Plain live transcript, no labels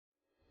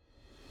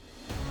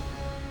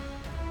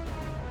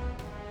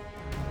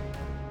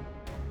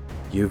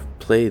You've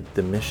played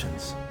the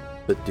missions,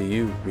 but do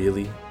you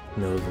really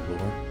know the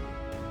lore?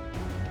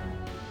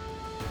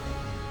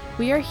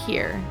 We are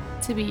here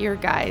to be your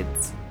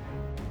guides.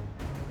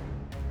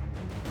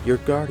 Your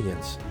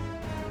guardians.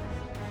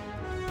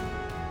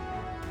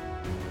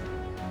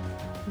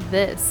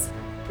 This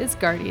is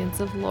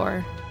Guardians of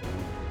Lore.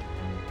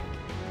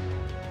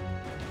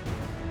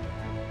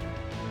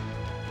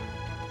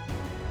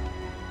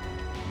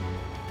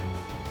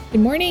 Good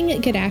morning,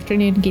 good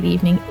afternoon, good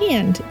evening,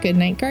 and good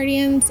night,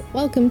 Guardians.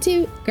 Welcome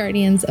to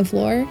Guardians of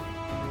Lore.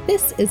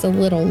 This is a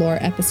little lore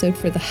episode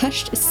for the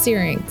Hushed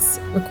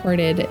Syrinx,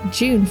 recorded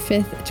June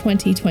 5th,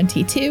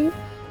 2022.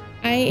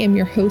 I am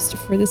your host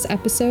for this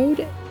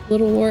episode,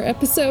 little lore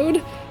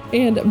episode,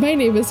 and my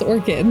name is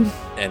Orchid.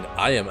 And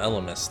I am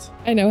Elemist.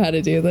 I know how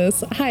to do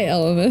this. Hi,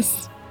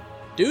 Elemist.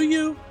 Do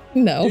you?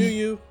 No. Do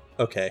you?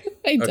 Okay.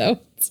 I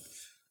don't.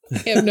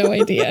 I have no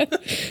idea.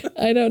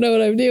 I don't know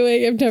what I'm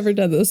doing. I've never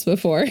done this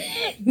before.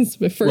 This is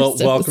my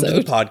first episode. Welcome to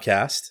the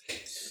podcast.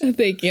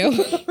 Thank you.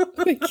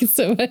 Thank you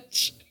so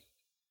much.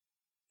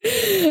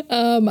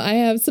 I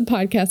have some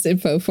podcast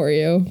info for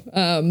you.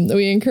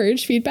 We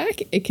encourage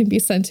feedback. It can be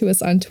sent to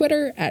us on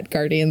Twitter at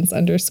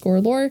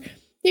Guardians_lore.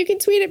 You can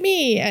tweet at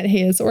me at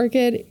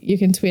HeyIsOrchid. You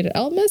can tweet at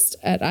Elemist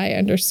at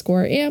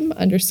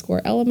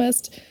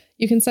I_am_Elemist.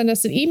 You can send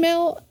us an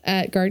email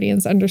at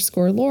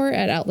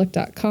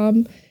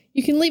Guardians_lore@outlook.com.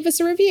 You can leave us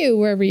a review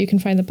wherever you can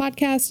find the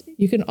podcast.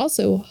 You can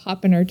also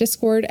hop in our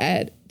Discord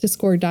at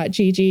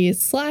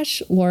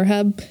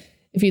discord.gg/lorehub.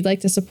 If you'd like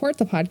to support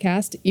the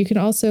podcast, you can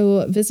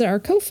also visit our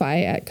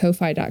Ko-Fi at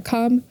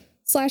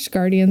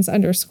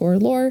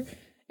kofi.com/guardians_lore.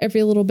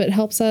 Every little bit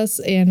helps us,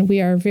 and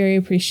we are very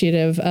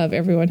appreciative of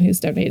everyone who's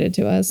donated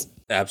to us.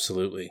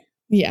 Absolutely.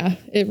 Yeah,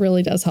 it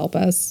really does help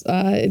us.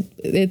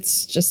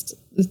 It's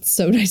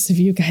so nice of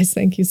you guys.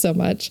 Thank you so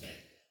much.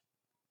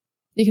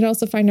 You can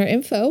also find our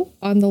info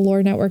on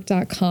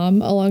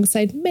thelorenetwork.com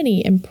alongside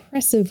many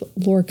impressive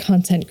lore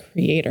content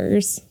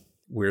creators.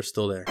 We're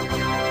still there.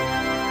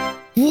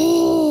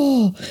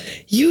 Whoa,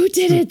 you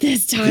did it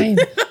this time.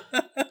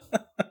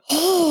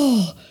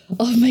 Oh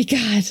my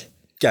God.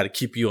 Got to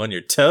keep you on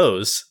your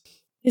toes.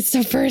 It's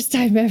the first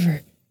time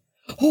ever.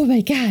 Oh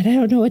my God, I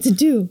don't know what to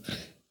do.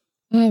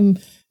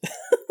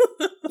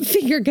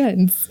 Finger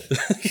guns.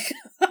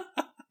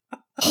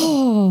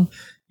 Oh.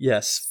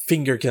 Yes,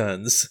 finger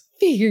guns.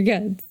 Finger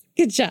guns.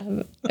 Good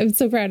job. I'm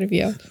so proud of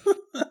you.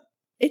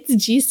 It's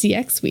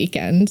GCX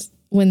weekend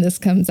when this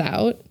comes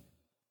out.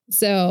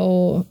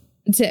 So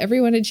to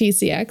everyone at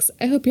GCX,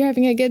 I hope you're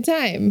having a good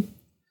time.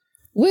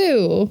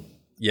 Woo.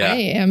 Yeah. I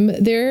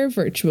am there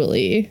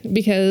virtually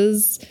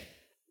because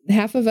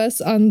half of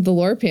us on the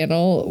lore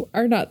panel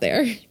are not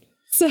there.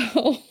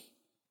 So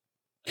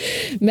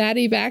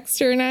Maddie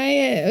Baxter and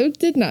I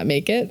did not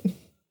make it.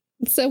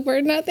 So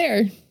we're not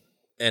there.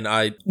 And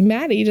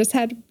Maddie just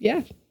had,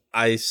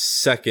 I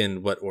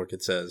second what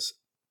Orchid says.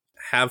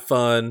 Have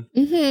fun.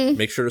 Mm-hmm.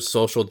 Make sure to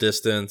social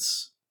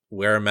distance.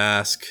 Wear a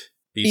mask.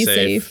 Be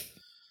safe.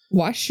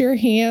 Wash your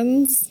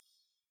hands.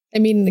 I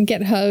mean,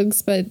 get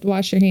hugs, but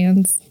wash your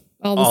hands.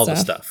 All the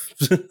stuff.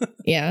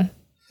 Yeah.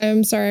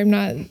 I'm sorry I'm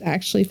not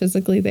actually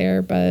physically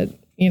there, but,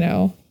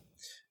 me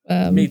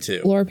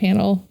too. Lore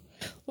panel,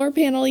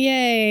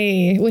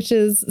 yay, which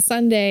is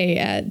Sunday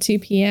at 2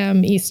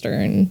 p.m.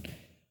 Eastern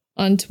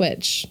on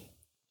Twitch.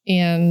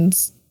 And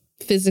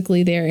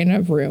physically there in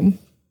a room,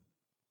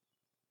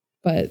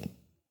 but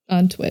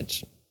on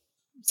Twitch,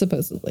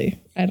 supposedly.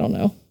 I don't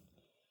know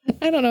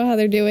how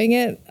they're doing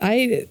it.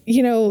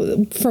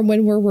 From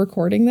when we're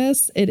recording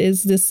this, it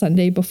is this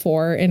Sunday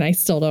before, and I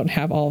still don't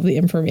have all of the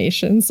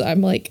information. So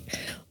I'm like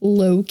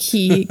low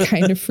key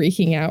kind of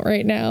freaking out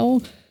right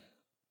now.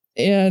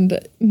 And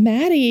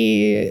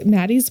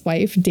Maddie's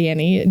wife,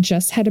 Danny,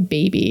 just had a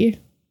baby.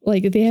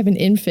 Like, they have an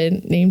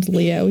infant named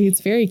Leo. He's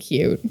very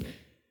cute.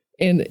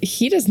 And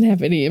he doesn't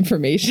have any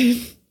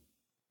information.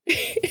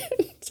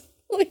 And,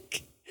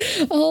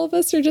 all of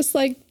us are just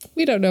like,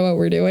 we don't know what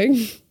we're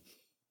doing.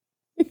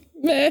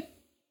 Meh.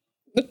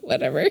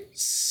 Whatever.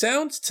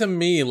 Sounds to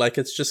me like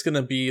it's just going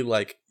to be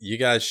like, you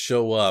guys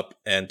show up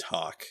and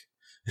talk.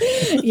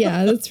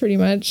 Yeah, that's pretty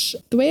much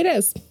the way it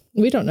is.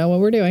 We don't know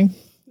what we're doing.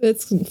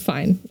 It's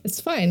fine.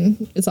 It's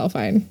fine. It's all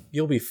fine.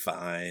 You'll be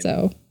fine.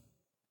 So,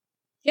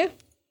 yeah.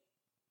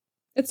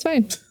 It's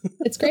fine.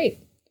 It's great.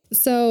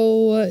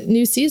 So,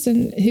 new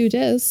season, who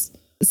dis?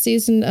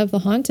 Season of the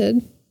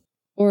Haunted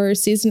or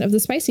Season of the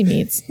Spicy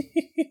Meats?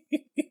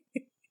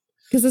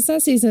 Because it's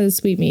not Season of the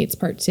Sweet Meats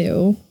Part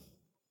 2,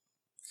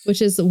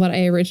 which is what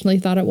I originally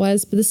thought it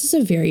was. But this is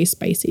a very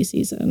spicy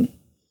season.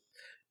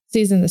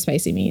 Season of the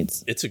Spicy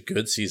Meats. It's a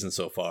good season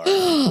so far.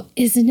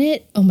 Isn't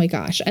it? Oh my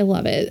gosh, I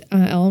love it.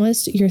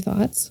 Elemist, your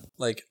thoughts?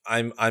 Like,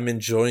 I'm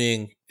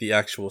enjoying the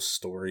actual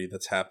story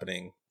that's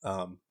happening.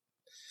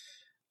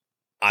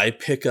 I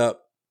pick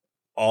up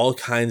all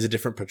kinds of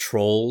different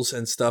patrols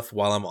and stuff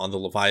while I'm on the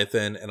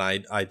Leviathan, and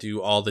I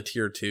do all the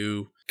tier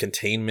 2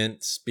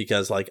 containments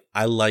because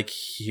I like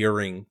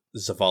hearing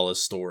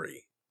Zavala's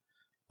story.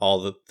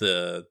 All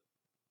the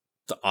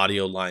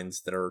audio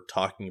lines that are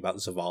talking about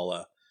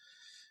Zavala.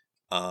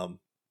 And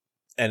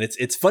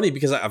it's funny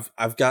because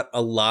I've got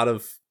a lot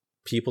of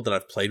people that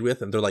I've played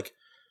with, and they're like,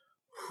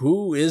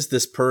 who is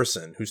this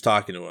person who's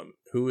talking to him?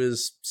 Who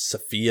is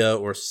Sophia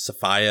or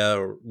Sophia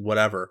or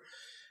whatever?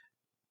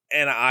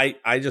 And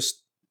I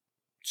just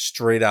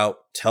straight out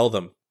tell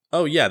them,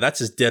 oh yeah, that's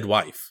his dead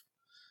wife.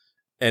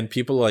 And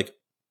people are like,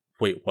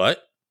 wait,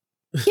 what?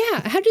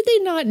 Yeah, how did they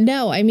not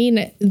know? I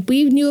mean,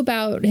 we knew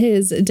about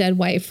his dead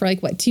wife for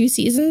like, what, 2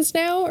 seasons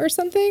now or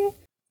something?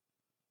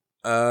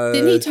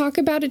 Didn't he talk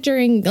about it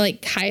during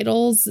like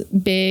Keidel's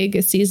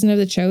big season of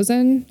The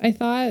Chosen? I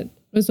thought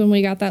was when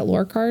we got that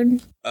lore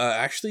card.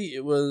 Actually,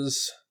 it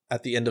was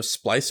at the end of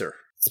Splicer.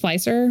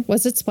 Splicer?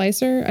 Was it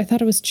Splicer? I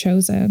thought it was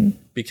Chosen.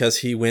 Because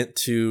he went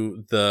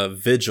to the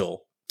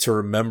vigil to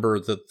remember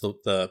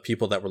the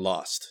people that were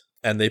lost.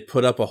 And they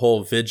put up a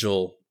whole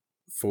vigil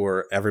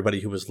for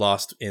everybody who was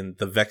lost in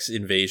the Vex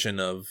invasion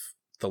of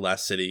the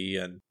last city,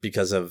 and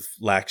because of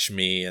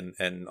Lakshmi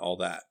and all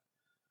that.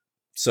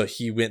 So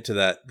he went to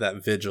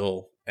that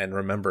vigil and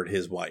remembered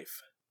his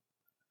wife.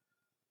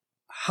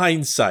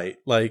 Hindsight,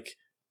 like,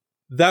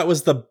 that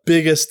was the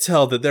biggest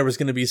tell that there was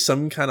going to be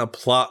some kind of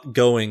plot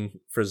going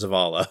for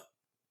Zavala.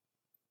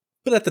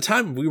 But at the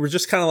time, we were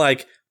just kind of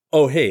like,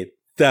 oh, hey,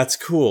 that's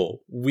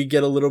cool. We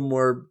get a little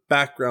more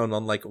background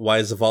on like why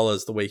Zavala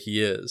is the way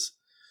he is.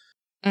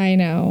 I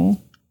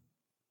know.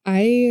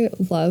 I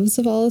love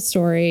Zavala's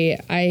story.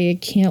 I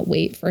can't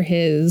wait for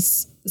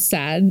his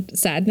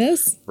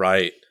sadness.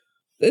 Right.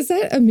 Is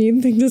that a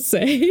mean thing to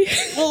say?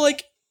 Well,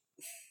 like,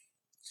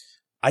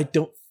 I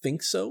don't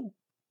think so.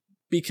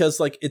 Because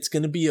like it's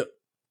going to be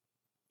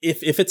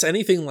if it's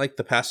anything like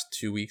the past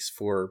 2 weeks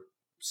for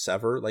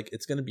Sever, like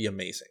it's going to be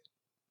amazing.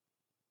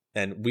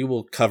 And we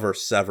will cover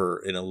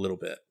Sever in a little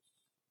bit.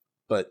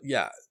 But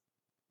yeah,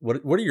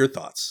 what are your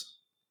thoughts?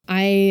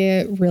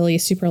 I really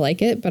super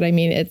like it, but I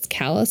mean, it's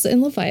Callus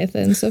and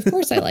Leviathan, so of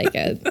course I like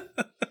it.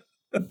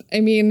 I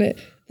mean,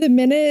 the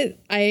minute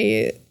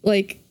I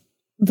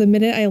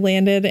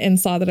landed and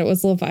saw that it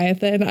was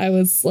Leviathan, I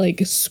was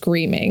like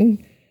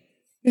screaming.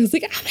 I was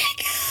like, oh my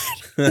God.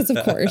 Because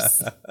of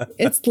course,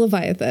 it's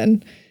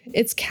Leviathan.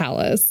 It's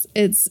Callus.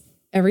 It's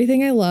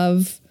everything I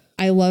love.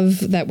 I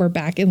love that we're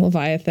back in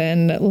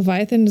Leviathan.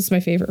 Leviathan is my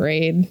favorite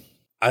raid.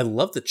 I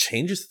love the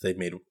changes that they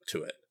made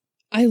to it.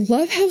 I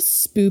love how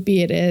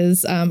spoopy it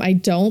is. I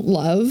don't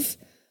love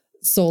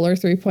Solar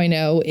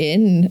 3.0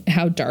 in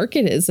how dark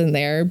it is in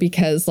there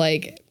because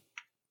like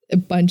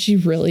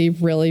Bungie really,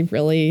 really,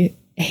 really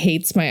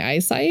hates my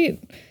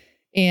eyesight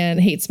and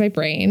hates my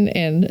brain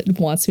and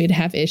wants me to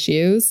have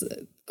issues.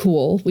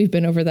 Cool. We've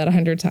been over that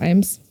 100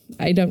 times.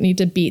 I don't need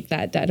to beat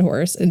that dead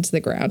horse into the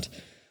ground.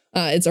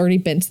 It's already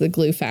been to the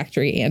glue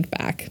factory and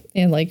back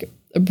and like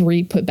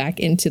put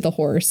back into the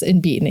horse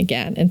and beaten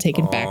again and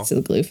taken back to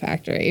the glue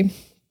factory.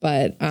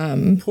 But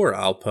poor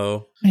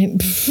Alpo.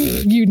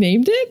 You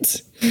named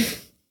it?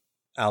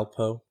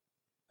 Alpo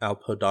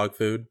dog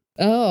food.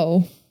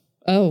 Oh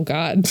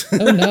God.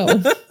 Oh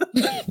no.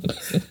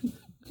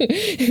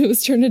 It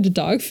was turned into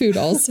dog food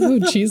also.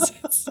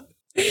 Jesus.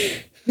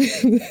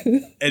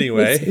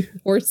 Anyway, this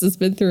horse has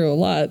been through a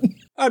lot.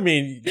 I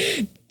mean,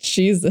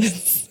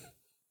 Jesus.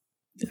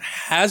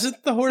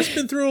 Hasn't the horse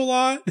been through a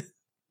lot?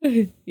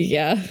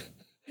 Yeah.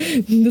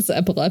 This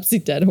epilepsy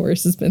dead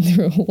horse has been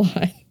through a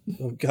lot.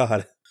 Oh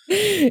God.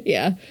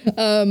 Yeah.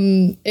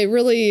 It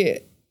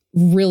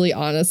really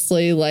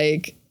honestly,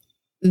 like,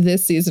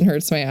 this season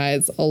hurts my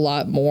eyes a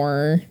lot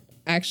more.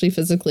 Actually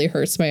physically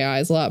hurts my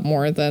eyes a lot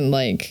more than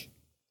like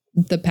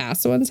the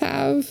past ones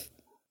have.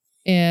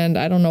 And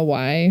I don't know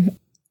why.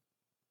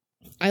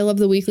 I love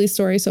the weekly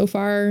story so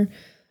far.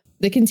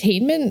 The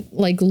containment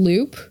like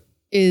loop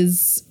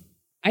is,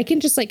 I can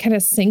just like kind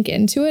of sink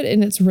into it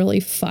and it's really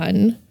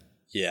fun.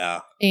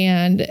 Yeah.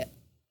 And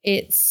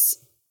it's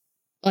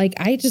like,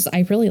 I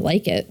really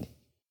like it.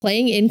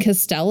 Playing in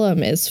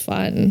Castellum is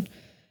fun.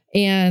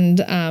 And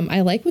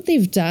I like what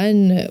they've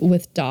done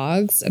with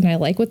dogs and I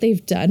like what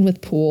they've done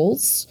with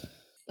pools.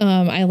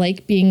 I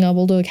like being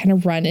able to kind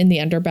of run in the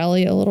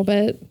underbelly a little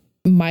bit.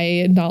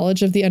 My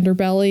knowledge of the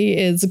underbelly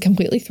is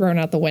completely thrown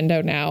out the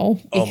window now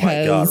because oh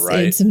my God,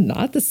 right? It's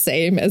not the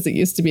same as it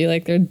used to be.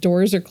 Like their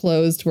doors are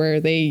closed where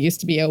they used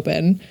to be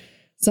open.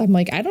 So I'm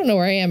like, I don't know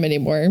where I am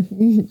anymore.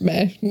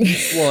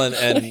 Well,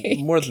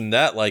 and more than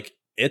that, like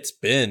it's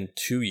been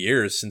 2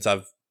 years since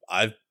I've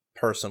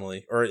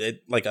personally, or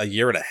like a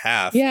year and a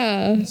half.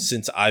 Yeah.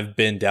 Since I've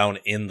been down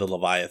in the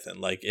Leviathan.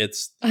 Like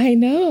it's, I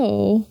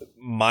know.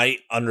 My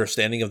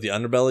understanding of the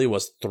underbelly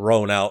was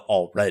thrown out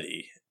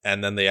already.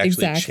 And then they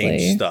actually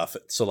changed stuff.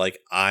 So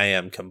like I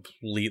am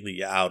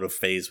completely out of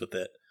phase with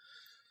it.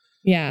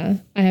 Yeah,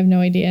 I have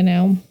no idea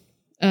now.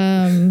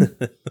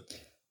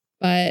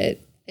 But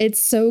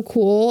it's so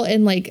cool.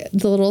 And like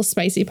the little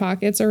spicy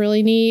pockets are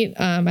really neat.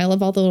 I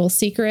love all the little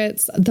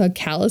secrets. The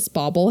Callus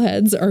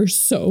bobbleheads are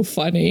so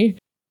funny.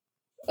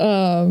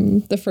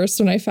 The first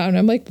one I found,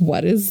 I'm like,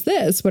 what is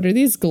this? What are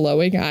these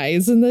glowing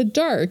eyes in the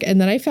dark?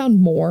 And then I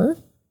found more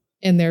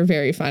and they're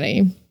very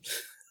funny.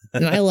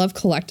 And I love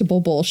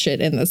collectible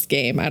bullshit in this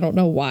game. I don't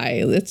know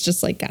why. It's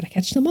just like, gotta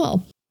catch them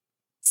all.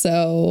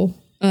 So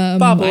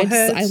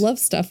Bobbleheads. I love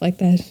stuff like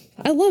that.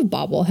 I love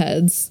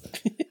bobbleheads.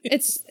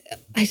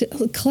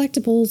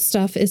 Collectible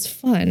stuff is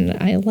fun.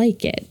 I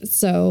like it.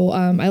 So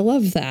I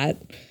love that.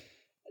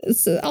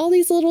 So all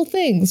these little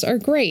things are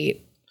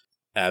great.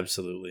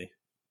 Absolutely.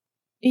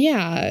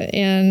 Yeah.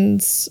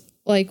 And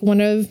like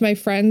one of my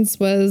friends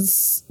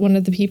was one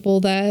of the people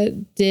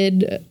that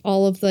did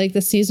all of like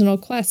the seasonal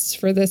quests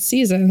for this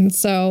season.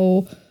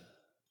 So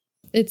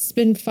it's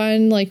been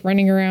fun, like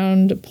running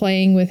around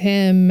playing with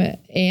him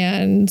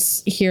and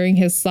hearing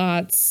his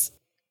thoughts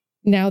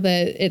now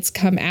that it's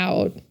come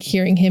out,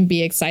 hearing him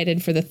be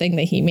excited for the thing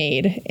that he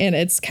made, and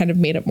it's kind of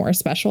made it more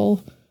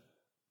special.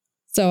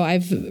 So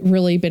I've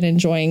really been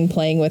enjoying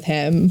playing with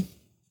him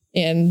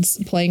and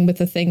playing with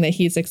the thing that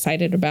he's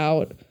excited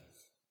about,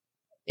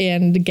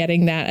 and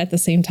getting that at the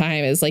same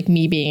time as like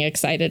me being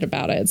excited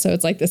about it. So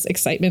it's like this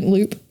excitement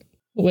loop,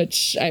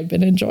 which I've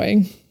been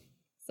enjoying.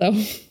 So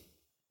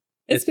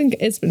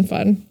it's been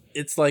fun.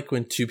 It's like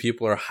when two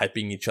people are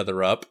hyping each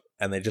other up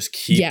and they just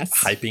keep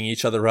hyping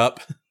each other up.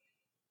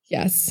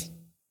 Yes.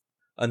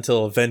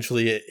 Until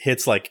eventually it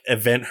hits like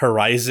event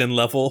horizon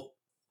level.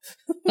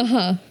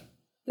 Uh-huh.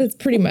 That's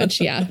pretty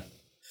much, yeah.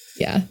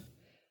 Yeah.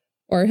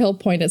 Or he'll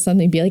point at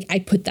something and be like, I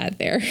put that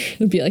there.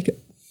 And be like,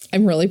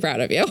 I'm really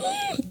proud of you.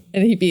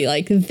 And he'd be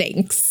like,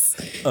 thanks.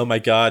 Oh my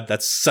God,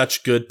 that's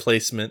such good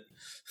placement.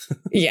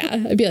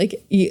 Yeah. I'd be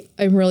like,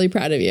 I'm really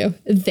proud of you.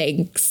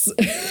 Thanks.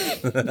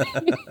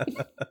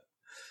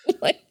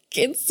 Like,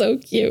 it's so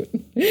cute.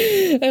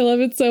 I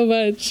love it so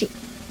much.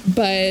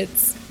 But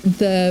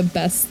the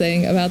best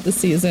thing about the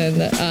season,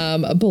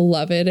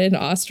 Beloved and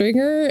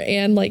Ostringer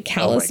and like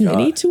Callus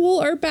Mini Tool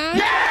are back.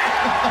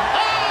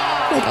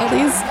 Like all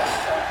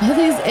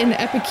these in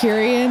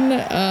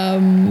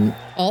Epicurean,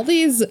 all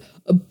these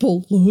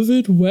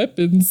beloved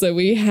weapons that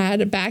we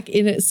had back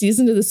in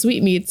Season of the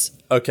Sweetmeats.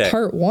 Okay.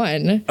 Part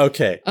 1.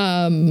 Okay.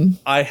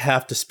 I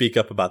have to speak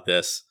up about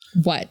this.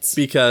 What?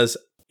 Because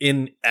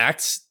in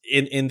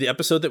the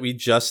episode that we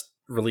just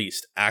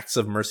released, Acts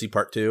of Mercy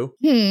Part 2,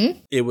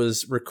 it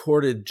was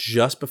recorded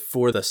just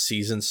before the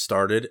season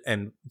started,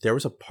 and there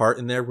was a part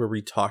in there where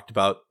we talked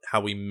about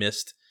how we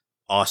missed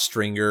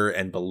Ostringer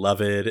and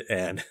Beloved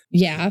and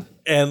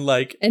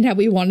and how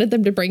we wanted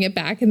them to bring it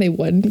back and they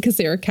wouldn't because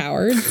they were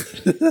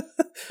cowards.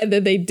 And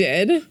then they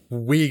did.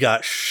 We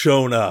got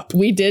shown up.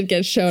 We did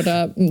get shown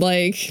up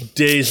like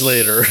days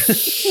later.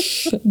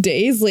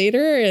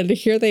 And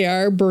here they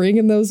are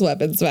bringing those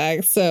weapons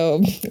back.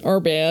 So, our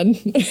band.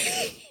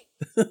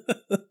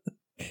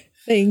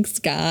 Thanks,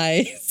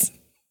 guys.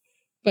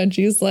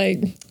 Bungie's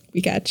like,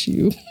 we got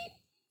you.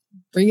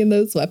 Bringing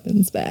those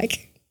weapons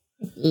back.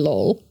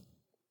 Lol.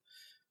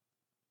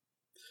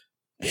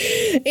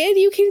 And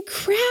you can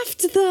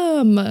craft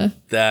them.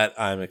 That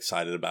I'm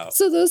excited about.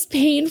 So those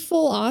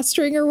painful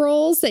Ostringer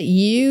rolls that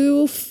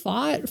you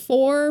fought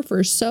for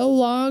so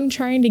long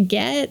trying to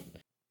get,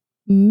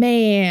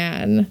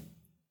 man,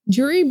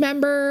 do you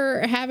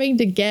remember having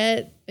to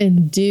get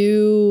and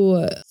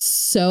do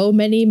so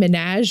many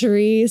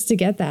menageries to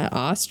get that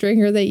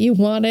Ostringer that you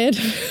wanted?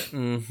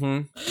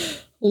 Mm-hmm.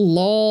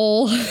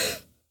 Lol.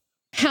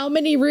 How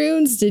many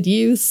runes did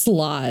you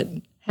slot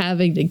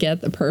having to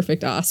get the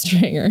perfect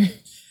Ostringer?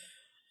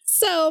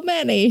 So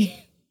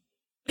many.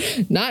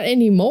 Not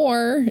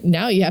anymore.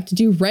 Now you have to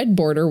do red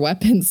border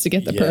weapons to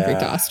get the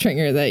perfect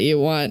Ostringer that you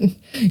want.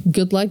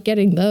 Good luck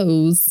getting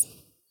those.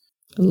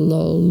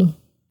 Lol.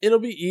 It'll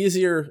be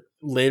easier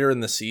later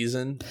in the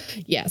season.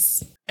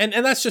 Yes. And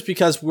that's just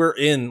because we're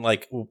in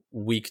like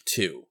week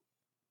 2.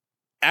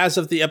 As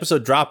of the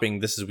episode dropping,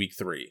 this is week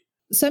 3.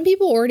 Some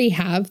people already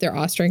have their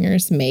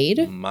Ostringers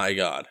made. My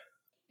God.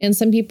 And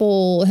some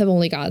people have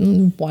only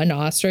gotten one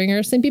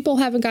Ostringer. Some people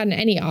haven't gotten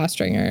any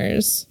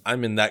Ostringers.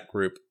 I'm in that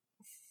group.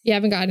 You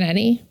haven't gotten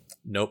any?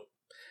 Nope.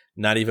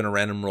 Not even a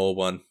random roll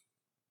one.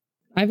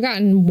 I've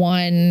gotten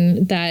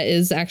one that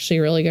is actually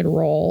a really good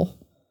roll.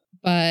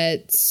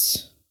 But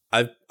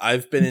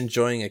I've been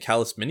enjoying a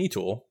Callus Mini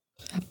Tool.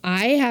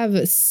 I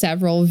have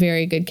several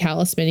very good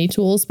Callus Mini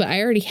Tools, but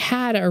I already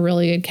had a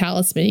really good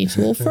Callus Mini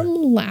Tool from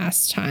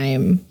last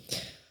time.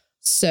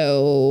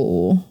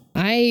 So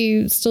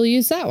I still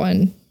use that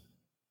one.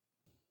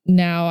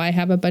 Now I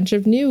have a bunch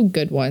of new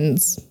good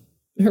ones.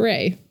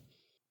 Hooray.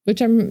 Which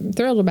I'm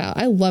thrilled about.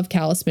 I love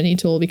Callus Mini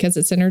Tool because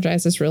it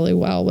synergizes really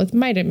well with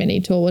Mida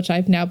Mini Tool, which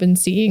I've now been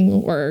seeing,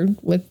 or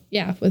with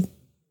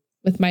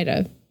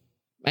Mida.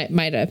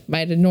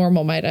 Mida,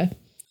 normal Mida.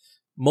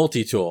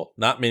 Multi-tool,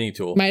 not mini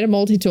tool. Mida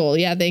multi-tool.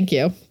 Yeah, thank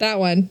you. That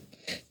one.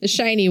 The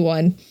shiny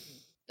one.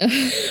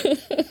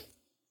 But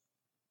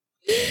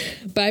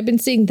I've been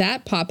seeing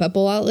that pop up a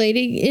lot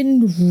lately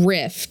in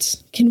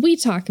Rift. Can we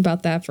talk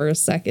about that for a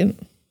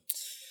second?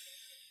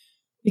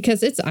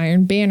 Because it's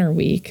Iron Banner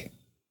week.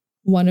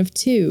 1 of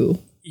 2.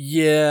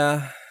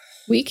 Yeah.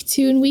 Week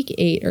 2 and week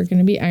 8 are going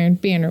to be Iron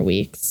Banner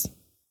weeks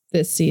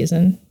this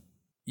season.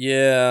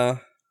 Yeah.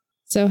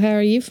 So how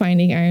are you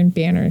finding Iron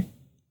Banner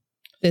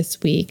this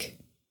week?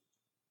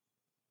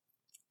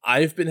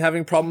 I've been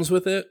having problems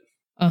with it.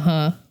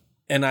 Uh-huh.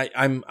 And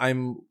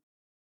I'm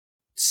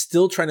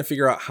still trying to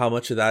figure out how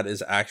much of that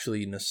is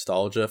actually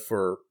nostalgia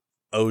for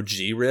OG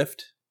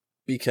Rift,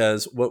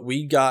 because what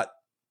we got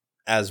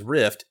as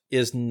Rift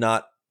is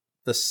not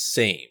the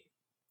same.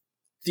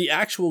 The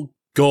actual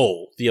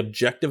goal, the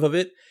objective of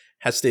it,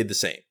 has stayed the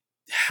same.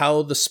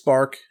 How the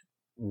spark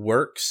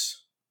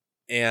works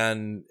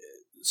and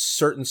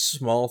certain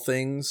small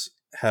things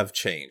have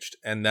changed,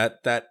 and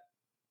that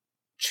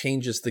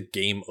changes the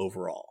game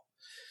overall.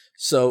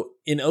 So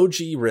in OG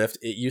Rift,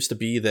 it used to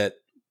be that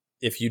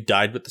if you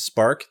died with the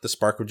spark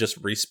would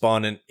just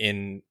respawn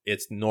in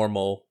its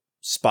normal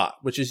spot,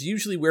 which is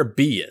usually where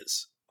B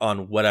is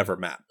on whatever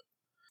map.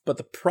 But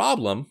the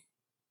problem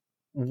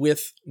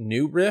with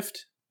New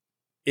Rift,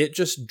 it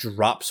just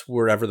drops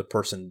wherever the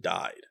person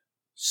died.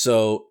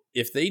 So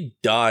if they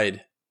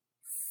died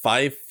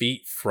 5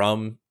 feet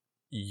from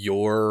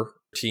your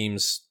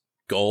team's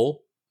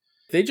goal,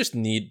 they just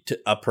need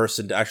a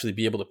person to actually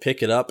be able to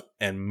pick it up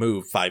and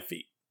move 5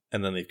 feet,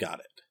 and then they've got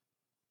it.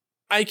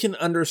 I can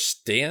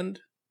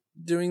understand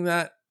doing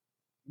that,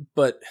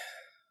 but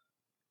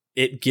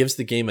it gives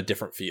the game a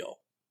different feel.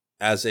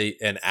 As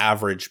an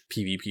average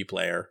PvP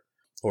player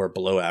or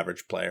below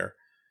average player,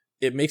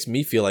 it makes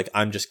me feel like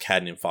I'm just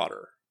cadmium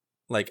fodder.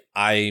 Like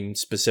I'm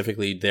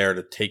specifically there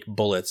to take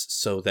bullets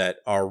so that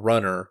our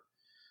runner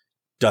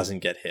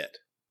doesn't get hit.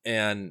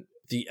 And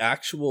the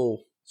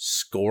actual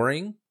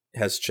scoring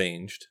has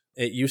changed.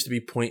 It used to be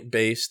point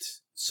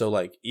based, so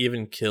like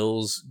even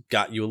kills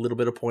got you a little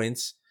bit of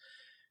points.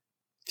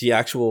 The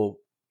actual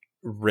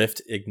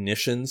Rift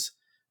ignitions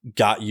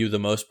got you the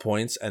most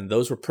points, and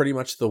those were pretty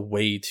much the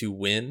way to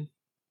win.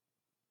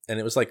 And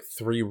it was like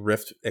 3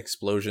 Rift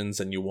explosions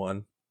and you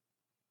won.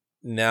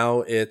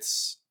 Now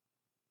it's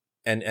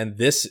and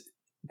this,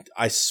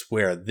 I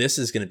swear, this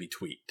is going to be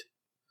tweaked.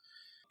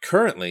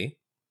 Currently,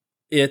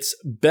 it's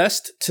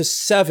best to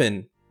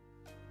 7.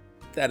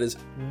 That is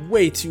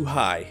way too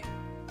high.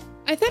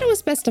 I thought it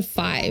was best of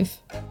 5.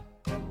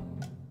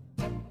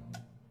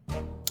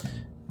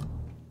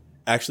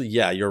 Actually,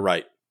 yeah, you're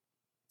right.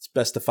 It's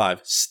best of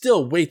 5.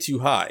 Still way too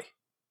high.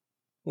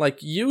 Like,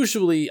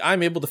 usually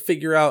I'm able to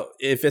figure out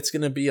if it's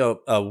going to be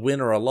a win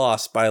or a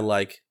loss by,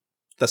 like,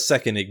 the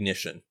second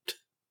ignition.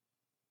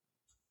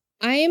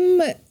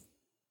 I'm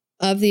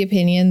of the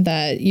opinion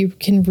that you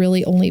can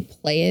really only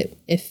play it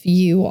if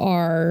you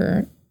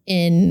are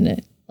in,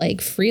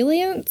 like,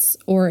 freelance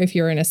or if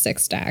you're in a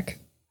 6-stack.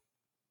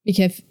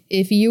 Because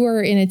if you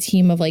are in a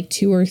team of, like,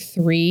 2 or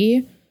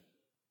 3,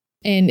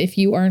 and if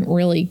you aren't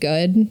really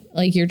good,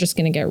 like, you're just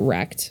going to get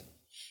wrecked.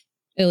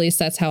 At least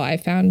that's how I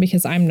found,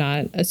 because I'm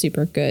not a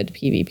super good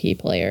PvP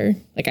player.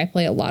 Like, I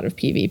play a lot of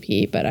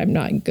PvP, but I'm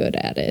not good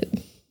at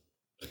it.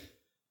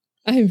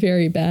 I'm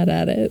very bad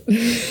at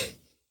it.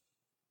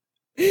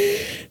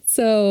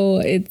 So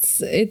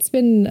it's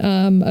been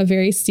a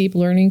very steep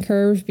learning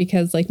curve,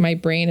 because like my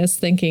brain is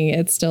thinking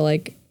it's still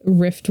like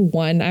Rift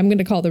 1. I'm going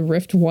to call the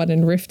Rift 1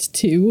 and Rift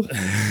 2.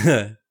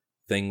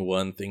 Thing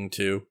 1, thing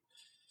 2.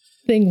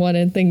 Thing 1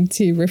 and thing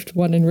 2, Rift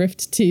 1 and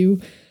Rift 2.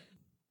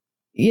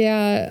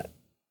 Yeah,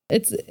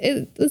 it's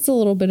a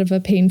little bit of a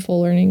painful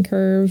learning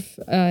curve.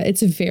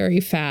 It's very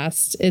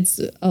fast.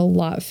 It's a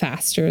lot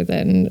faster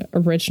than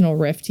original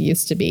Rift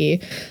used to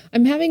be.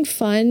 I'm having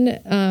fun.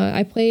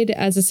 I played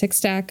as a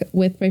 6-stack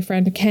with my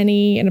friend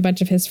Kenny and a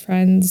bunch of his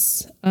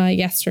friends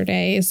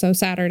yesterday, so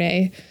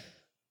Saturday,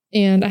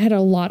 and I had a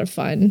lot of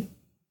fun.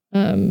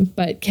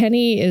 But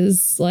Kenny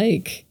is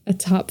like a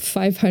top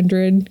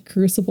 500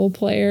 Crucible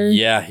player.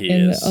 Yeah, he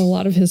and is. A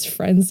lot of his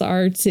friends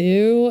are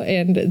too,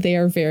 and they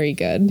are very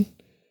good.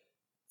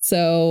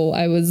 So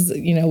I was,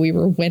 we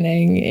were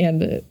winning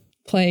and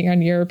playing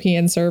on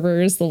European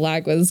servers. The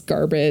lag was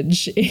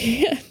garbage.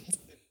 And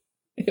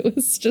it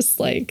was just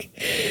like,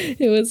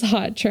 it was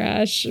hot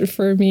trash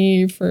for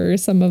me for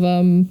some of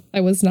them.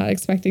 I was not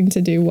expecting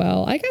to do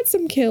well. I got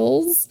some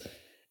kills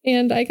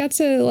and I got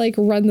to like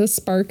run the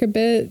spark a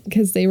bit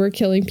because they were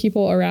killing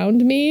people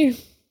around me.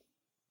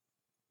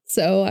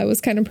 So I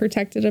was kind of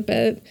protected a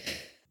bit.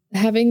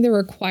 Having the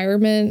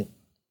requirement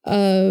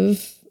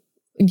of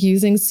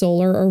using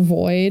solar or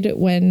void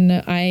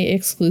when I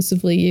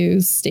exclusively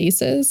use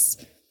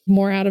stasis,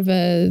 more out of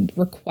a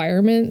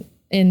requirement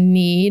and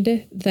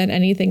need than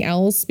anything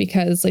else,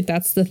 because like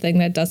that's the thing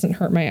that doesn't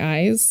hurt my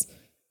eyes.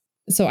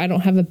 So I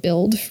don't have a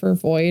build for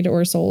void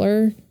or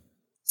solar.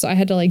 So I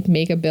had to like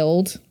make a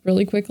build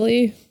really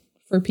quickly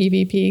for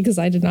PvP because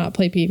I did not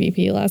play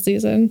PvP last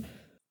season.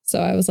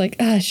 So I was like,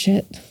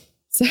 shit.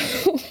 So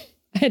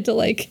I had to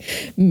like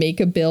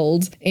make a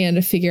build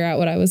and figure out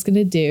what I was going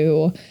to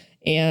do.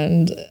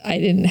 And I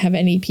didn't have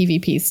any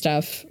PvP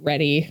stuff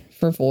ready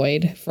for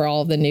Void, for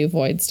all of the new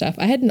Void stuff.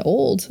 I had an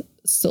old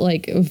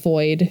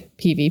Void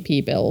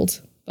PvP build,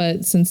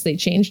 but since they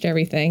changed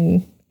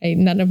everything,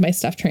 none of my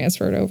stuff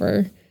transferred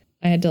over.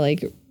 I had to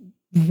like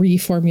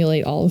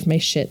reformulate all of my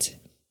shit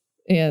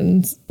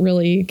and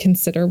really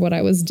consider what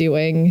I was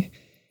doing.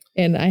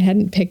 And I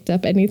hadn't picked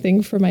up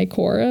anything for my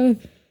Korra.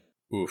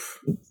 Oof.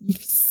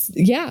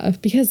 Yeah,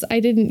 because I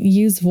didn't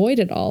use Void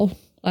at all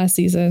last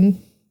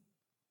season.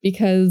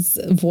 Because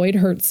Void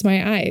hurts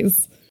my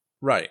eyes.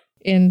 Right.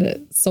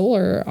 And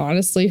solar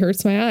honestly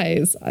hurts my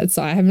eyes.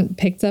 So I haven't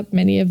picked up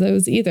many of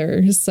those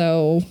either.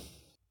 So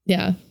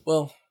yeah.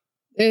 Well,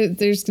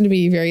 there's going to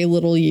be very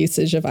little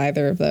usage of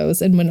either of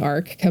those. And when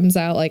Arc comes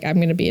out, like I'm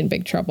going to be in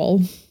big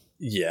trouble.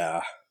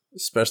 yeah,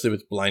 especially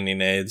with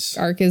blinding aids.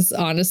 Arc is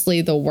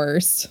honestly the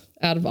worst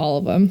out of all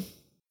of them.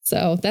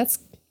 So that's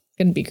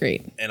going to be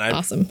great. And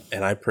awesome.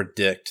 And I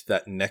predict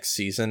that next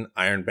season,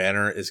 Iron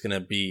Banner is going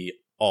to be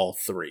all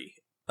three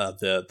of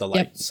the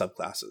light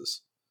subclasses.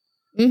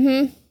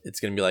 Mm-hmm. It's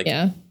going to be like,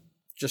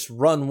 just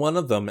run one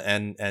of them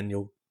and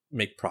you'll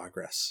make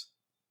progress.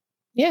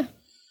 Yeah.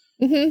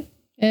 Mm-hmm.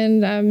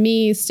 And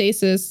me,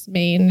 Stasis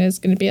main is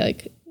going to be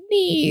like,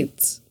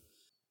 neat.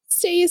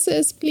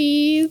 Stasis,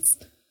 please.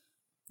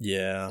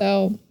 Yeah.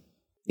 So,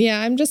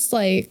 yeah, I'm just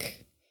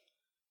like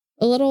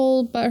a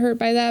little butthurt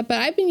by that. But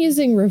I've been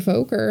using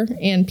Revoker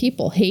and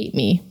people hate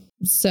me.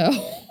 So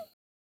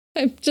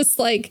I'm just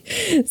like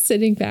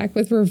sitting back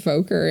with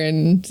Revoker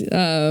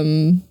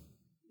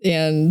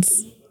and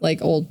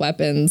like old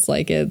weapons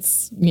like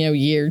it's,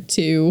 year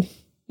 2,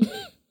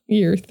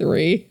 year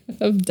 3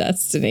 of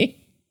Destiny.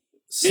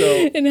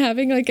 So and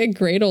having like a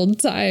great old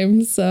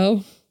time.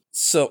 So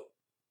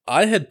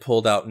I had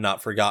pulled out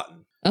Not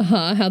Forgotten.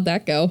 How'd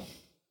that go?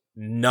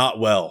 Not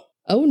well.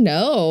 Oh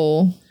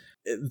no.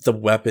 The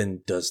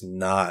weapon does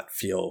not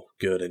feel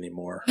good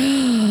anymore.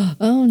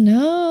 Oh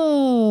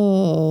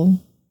no.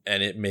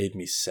 And it made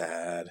me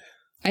sad.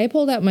 I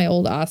pulled out my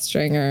old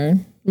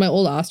Ostringer. My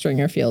old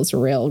Ostringer feels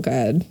real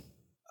good.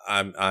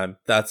 I'm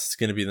that's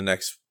going to be the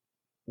next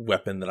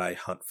weapon that I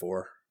hunt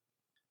for,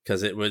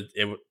 because it would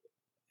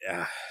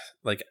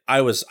like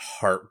I was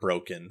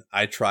heartbroken.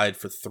 I tried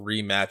for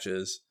 3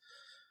 matches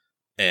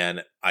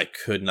and I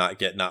could not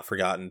get Not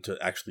Forgotten to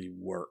actually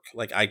work.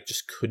 Like I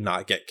just could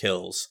not get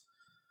kills.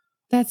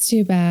 That's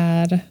too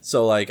bad.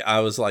 So like I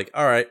was like,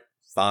 all right,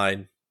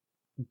 fine.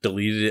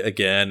 Deleted it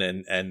again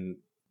and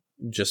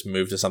just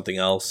moved to something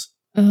else.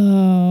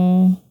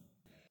 Oh.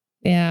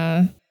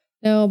 Yeah.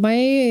 No,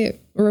 my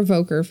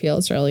Revoker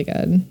feels really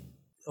good.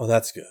 Oh,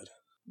 that's good.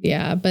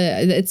 Yeah, but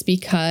it's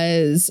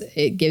because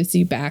it gives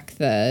you back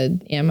the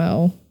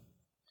ammo.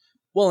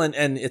 Well,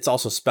 and it's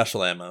also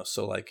special ammo,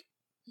 so like...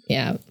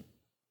 Yeah,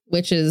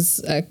 which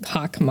is a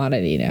hot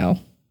commodity now.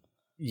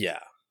 Yeah.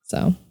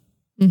 So,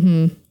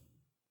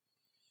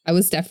 I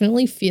was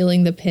definitely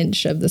feeling the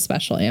pinch of the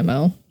special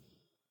ammo.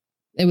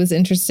 It was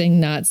interesting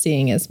not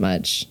seeing as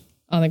much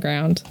on the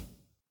ground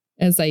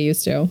as I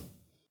used to.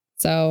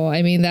 So,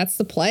 I mean, that's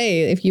the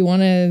play. If you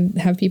want to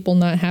have people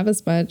not have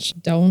as much,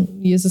 don't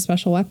use a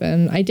special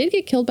weapon. I did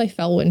get killed by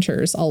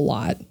Fellwinters a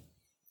lot.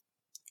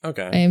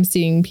 Okay. I am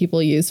seeing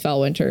people use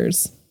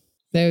Fellwinters.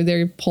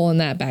 They're pulling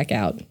that back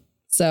out.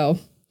 So,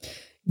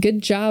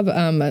 good job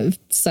of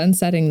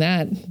sunsetting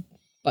that,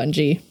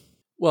 Bungie.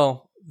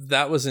 Well,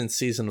 that was in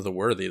Season of the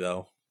Worthy,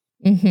 though.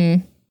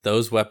 Mm-hmm.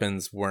 Those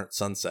weapons weren't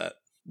sunset.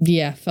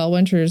 Yeah,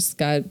 Fellwinters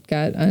got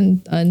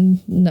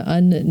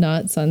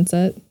not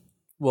sunset.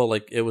 Well,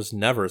 like, it was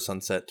never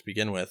sunset to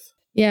begin with.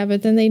 Yeah,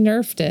 but then they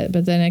nerfed it,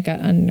 but then it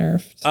got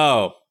unnerfed.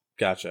 Oh,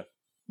 gotcha.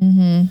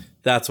 Mm-hmm.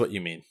 That's what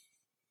you mean.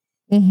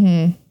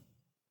 Mm-hmm.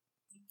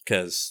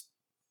 Because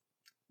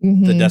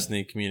the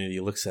Destiny community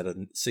looks at a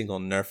single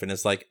nerf and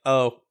is like,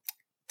 oh,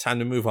 time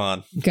to move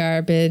on.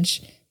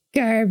 Garbage.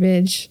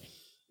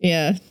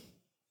 Yeah.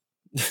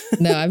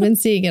 No, I've been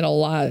seeing it a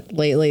lot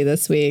lately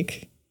this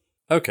week.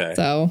 Okay.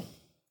 So,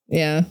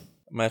 yeah.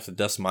 I might have to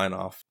dust mine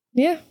off.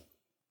 Yeah.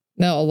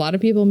 No, a lot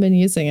of people have been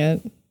using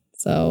it.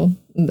 So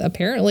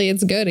apparently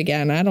it's good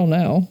again. I don't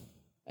know.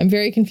 I'm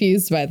very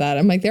confused by that.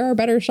 I'm like, there are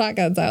better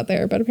shotguns out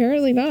there, but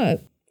apparently not.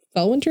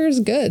 Fellwinter is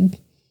good.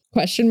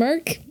 Question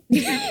mark?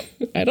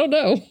 I don't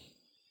know.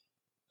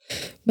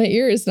 My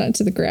ear is not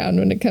to the ground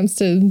when it comes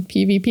to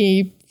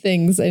PvP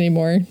things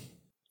anymore.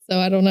 So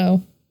I don't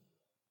know.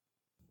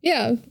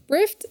 Yeah,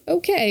 Rift,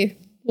 okay.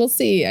 We'll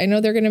see. I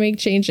know they're going to make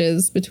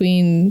changes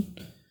between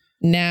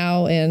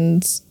now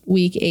and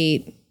week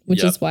 8,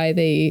 which is why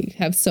they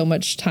have so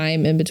much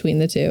time in between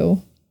the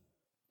two.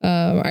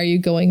 Are you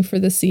going for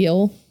the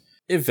seal?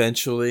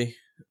 Eventually.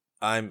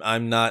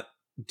 I'm not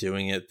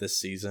doing it this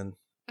season.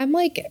 I'm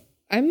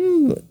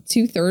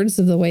 2/3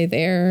 of the way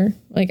there.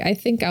 Like, I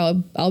think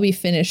I'll be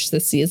finished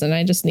this season.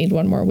 I just need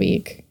one more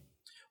week.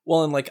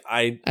 Well, and like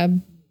I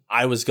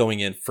was going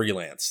in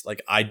freelance.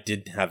 Like I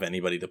didn't have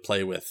anybody to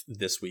play with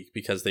this week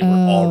because they were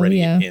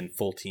already in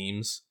full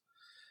teams.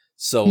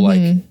 So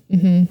I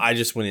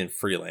just went in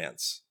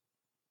freelance,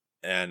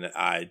 and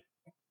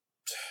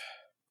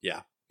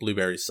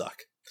blueberries suck.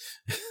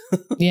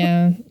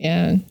 Yeah.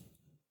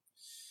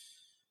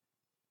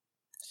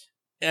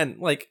 And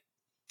like,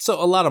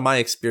 so a lot of my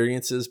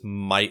experiences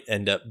might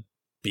end up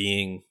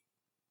being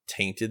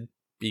tainted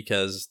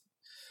because,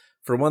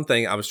 for one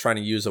thing, I was trying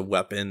to use a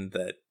weapon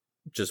that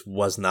just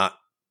was not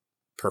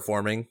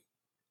performing,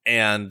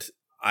 and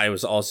I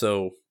was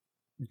also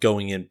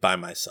going in by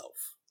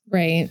myself.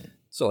 Right.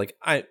 So like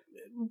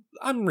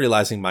I'm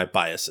realizing my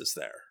biases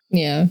there.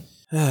 Yeah.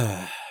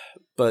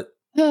 But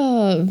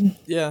Oh.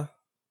 yeah.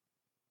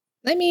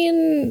 I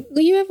mean,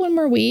 you have one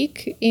more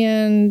week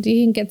and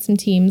you can get some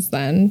teams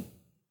then.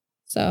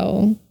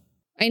 So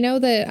I know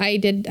that I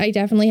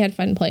definitely had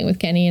fun playing with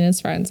Kenny and his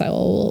friends. I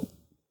will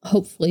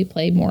hopefully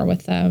play more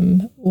with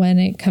them when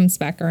it comes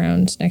back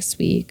around next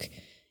week.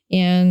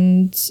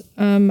 And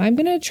I'm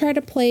going to try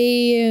to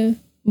play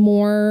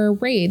more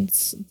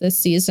raids this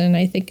season.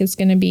 I think is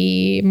going to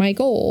be my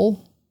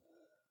goal,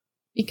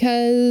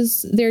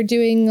 because they're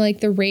doing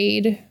like the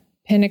raid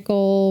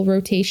pinnacle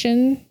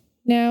rotation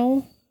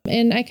now.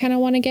 And I kind of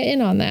want to get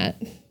in on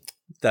that.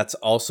 That's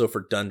also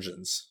for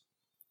dungeons.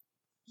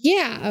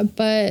 Yeah,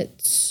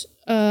 but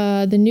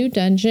the new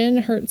dungeon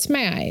hurts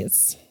my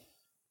eyes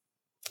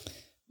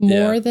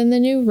more than the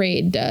new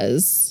raid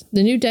does.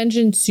 The new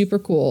dungeon's super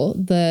cool.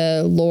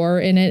 The lore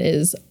in it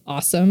is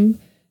awesome.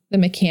 The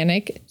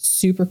mechanic,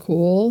 super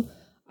cool.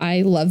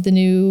 I love the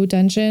new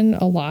dungeon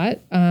a lot.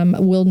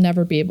 We'll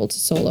never be able to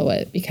solo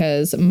it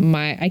because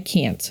I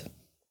can't.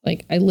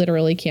 Like, I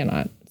literally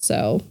cannot.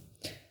 So,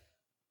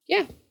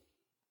 yeah.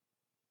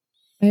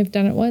 I've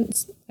done it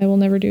once. I will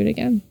never do it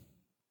again.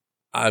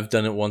 I've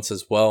done it once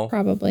as well.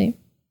 Probably.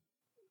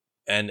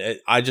 And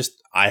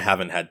I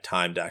haven't had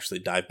time to actually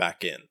dive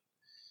back in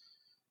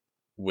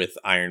with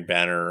Iron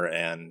Banner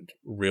and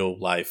real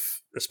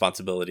life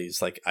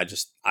responsibilities. Like,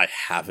 I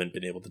haven't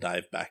been able to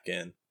dive back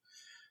in.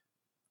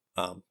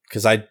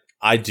 Because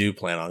I do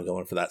plan on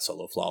going for that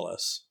solo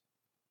flawless.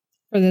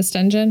 For this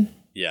dungeon?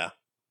 Yeah.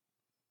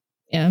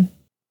 Yeah.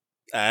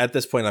 At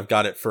this point, I've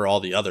got it for all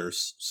the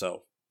others,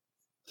 so.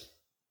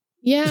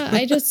 Yeah,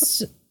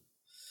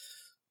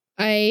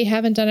 I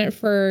haven't done it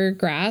for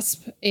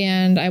Grasp,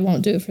 and I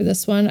won't do it for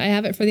this one. I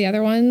have it for the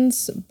other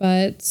ones,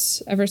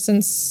 but ever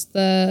since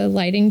the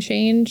lighting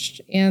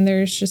changed, and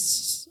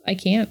I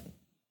can't.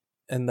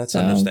 And that's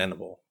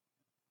understandable.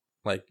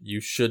 Like,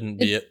 you shouldn't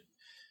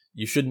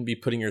be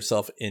putting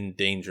yourself in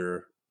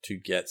danger to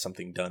get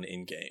something done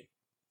in game.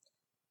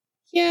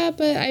 Yeah,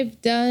 but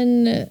I've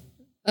done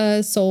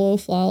a solo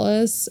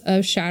flawless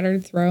of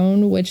Shattered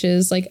Throne, which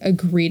is like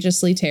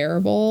egregiously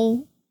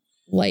terrible,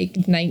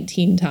 like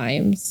 19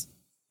 times.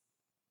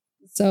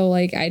 So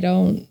like I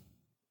don't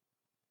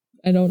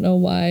know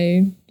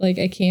why like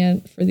I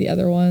can't for the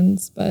other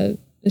ones, but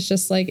it's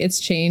just like it's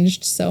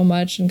changed so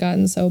much and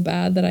gotten so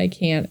bad that I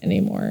can't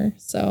anymore.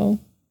 So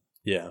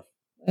yeah,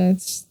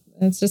 it's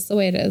just the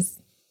way it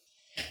is.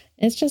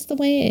 It's just the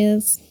way it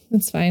is.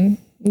 It's fine.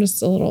 I'm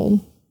just a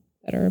little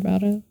better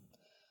about it.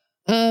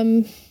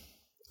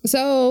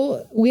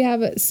 So we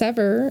have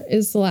Sever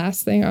is the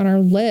last thing on our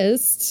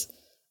list.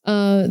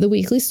 The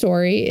weekly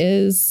story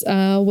is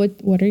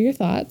what are your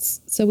thoughts?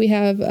 So we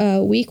have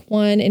week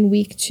 1 and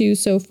week 2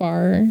 so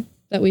far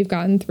that we've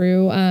gotten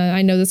through.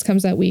 I know this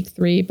comes at week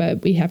 3,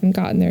 but we haven't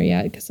gotten there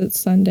yet because it's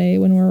Sunday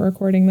when we're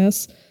recording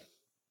this.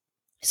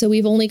 So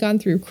we've only gone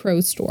through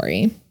Crow's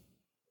story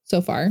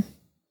so far.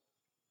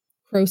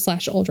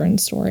 Crow/Uldren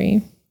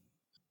story.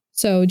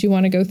 So do you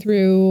want to go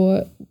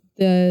through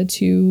the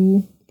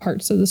 2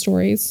 parts of the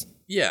stories?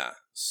 Yeah.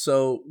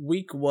 So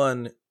week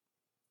 1,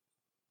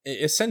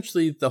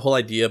 essentially the whole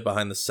idea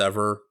behind the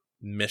Sever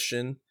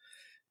mission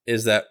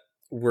is that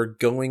we're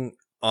going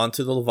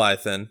onto the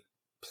Leviathan,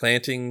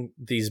 planting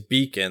these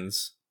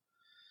beacons,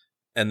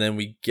 and then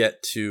we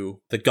get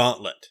to the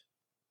Gauntlet.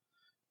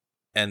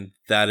 And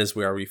that is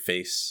where we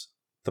face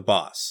the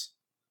boss.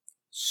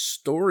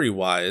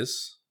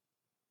 Story-wise,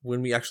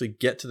 when we actually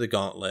get to the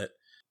Gauntlet,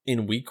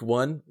 in week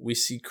 1, we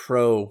see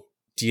Crow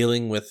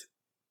dealing with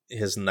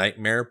his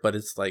nightmare, but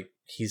it's like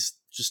he's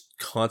just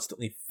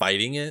constantly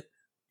fighting it.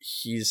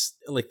 He's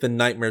like the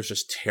nightmare's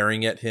just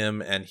tearing at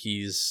him, and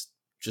he's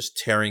just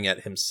tearing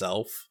at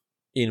himself.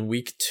 In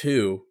week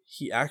 2,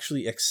 he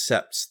actually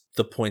accepts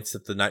the points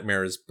that the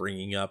nightmare is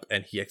bringing up,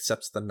 and he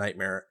accepts the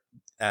nightmare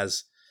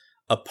as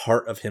a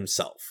part of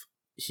himself.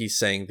 He's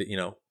saying that,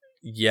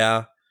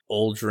 yeah,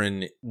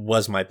 Uldren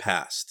was my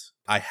past.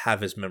 I have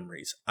his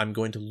memories. I'm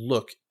going to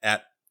look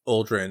at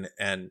Uldren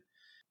and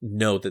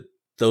know that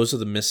those are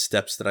the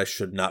missteps that I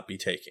should not be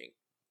taking.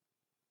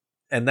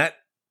 And that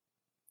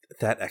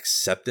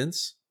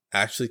acceptance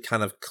actually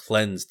kind of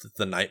cleansed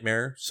the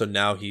nightmare. So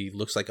now he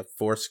looks like a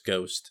Force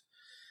ghost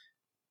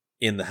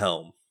in the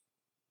helm.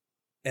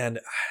 And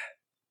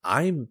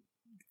I'm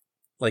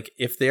like,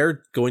 if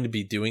they're going to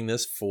be doing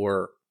this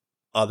for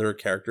other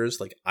characters,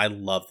 like, I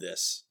love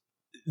this.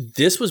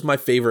 This was my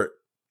favorite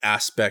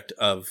aspect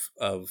of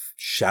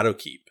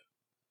Shadowkeep,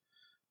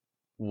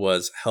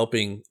 was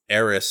helping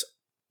Eris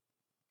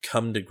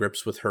come to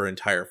grips with her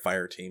entire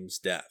fire team's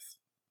death,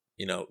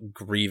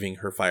 grieving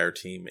her fire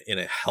team in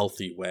a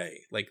healthy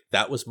way. Like,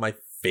 that was my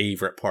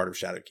favorite part of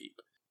Shadowkeep.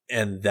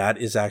 And that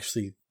is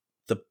actually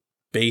the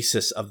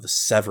basis of the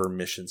Sever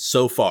mission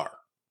so far.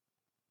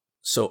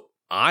 So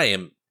I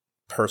am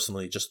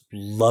personally just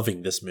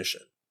loving this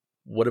mission.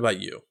 What about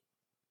you?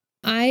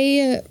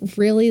 I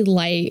really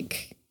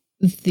like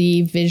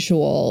the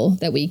visual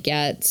that we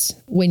get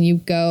when you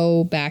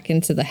go back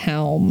into the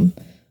helm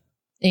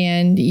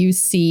and you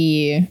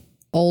see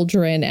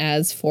Uldren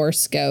as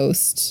Force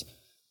Ghost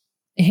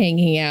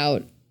hanging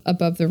out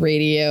above the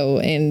radio,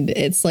 and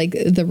it's like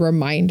the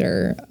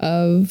reminder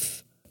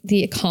of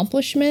the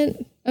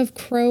accomplishment of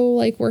Crow,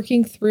 like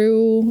working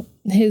through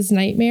his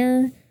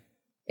nightmare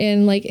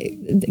and like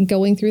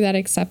going through that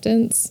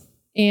acceptance.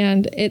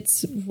 And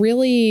it's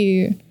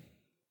really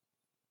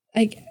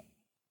like,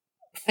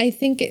 I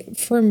think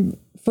for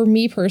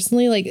me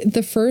personally, like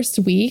the first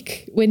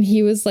week when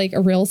he was like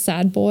a real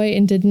sad boy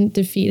and didn't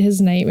defeat his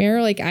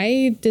nightmare, like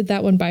I did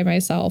that one by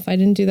myself. I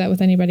didn't do that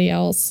with anybody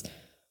else.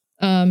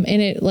 And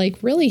it like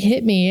really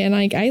hit me, and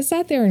like I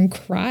sat there and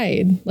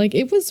cried. Like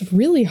it was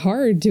really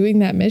hard doing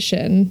that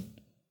mission.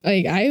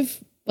 Like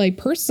I've like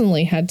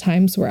personally had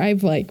times where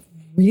I've like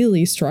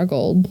really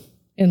struggled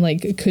and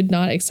like could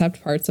not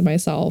accept parts of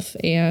myself,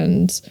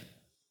 and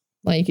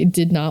like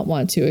did not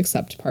want to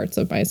accept parts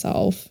of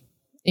myself.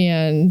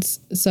 And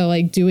so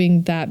like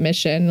doing that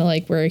mission,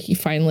 like where he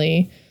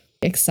finally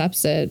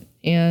accepts it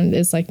and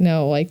is like,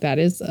 no, like that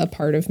is a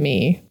part of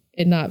me,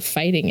 and not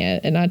fighting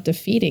it and not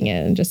defeating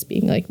it, and just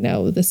being like,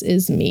 no, this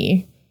is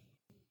me.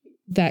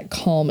 That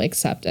calm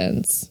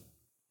acceptance,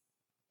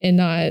 and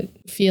not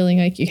feeling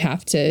like you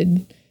have to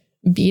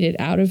beat it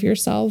out of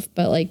yourself,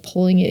 but like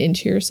pulling it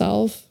into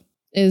yourself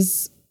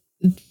is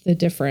the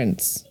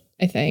difference,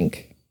 I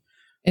think.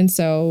 And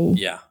so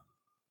Yeah.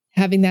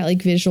 having that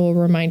like visual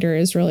reminder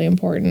is really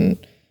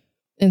important.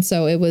 And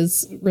so it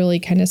was really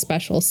kind of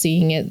special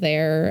seeing it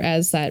there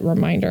as that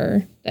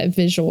reminder, that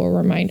visual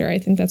reminder. I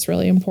think that's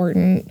really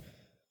important.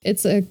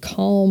 It's a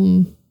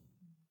calm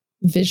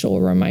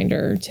visual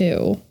reminder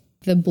too.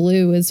 The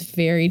blue is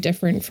very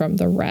different from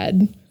the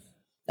red.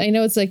 I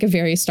know it's like a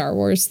very Star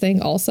Wars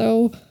thing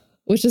also,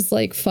 which is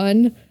like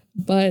fun,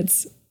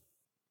 but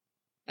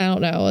I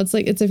don't know. It's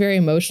like, it's a very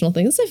emotional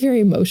thing. It's a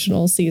very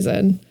emotional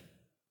season.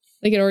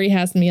 Like it already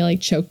has me like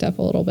choked up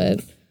a little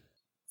bit.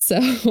 So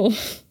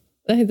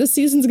this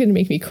season's going to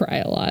make me cry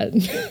a lot,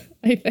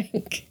 I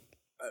think.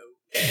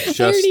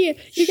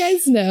 You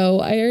guys know,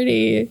 I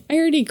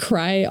already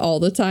cry all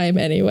the time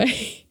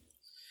anyway.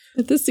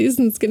 But this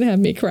season's going to have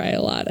me cry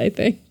a lot, I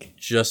think.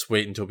 Just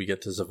wait until we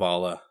get to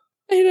Zavala.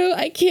 I know,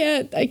 I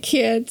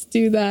can't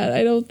do that.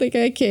 I don't think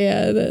I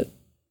can.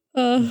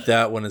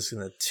 That one is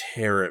going to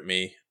tear at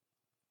me.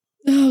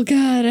 Oh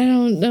God, I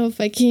don't know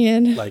if I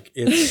can. Like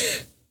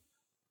it's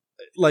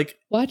like,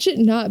 watch it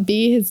not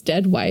be his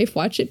dead wife.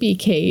 Watch it be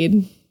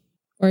Cade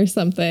or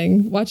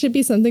something. Watch it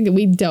be something that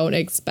we don't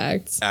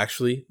expect.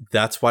 actually,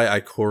 that's why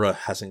Ikora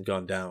hasn't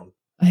gone down.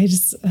 I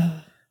just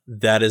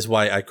That is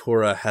why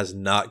Ikora has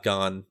not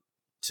gone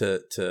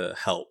to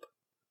help,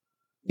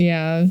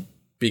 yeah,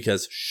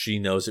 because she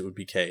knows it would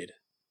be Cade.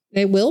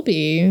 it will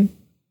be,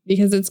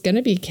 because it's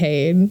gonna be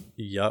Cade.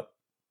 Yup.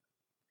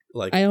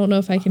 Like I don't know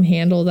if I can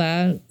handle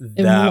that.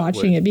 And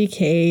watching it be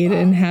Cade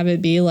and have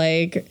it be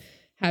like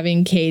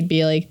having Cade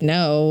be like,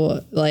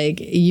 no, like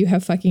you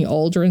have fucking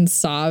Aldrin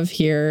Sov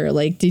here.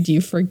 Like, did you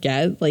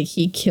forget? Like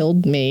he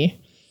killed me,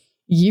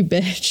 you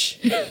bitch.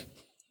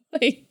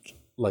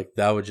 like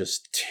that would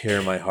just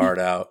tear my heart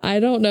out. I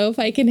don't know if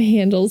I can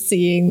handle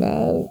seeing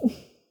that.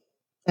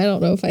 I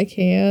don't know if I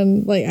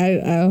can. Like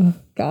oh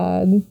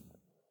God.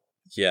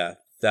 Yeah,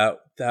 that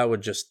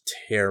would just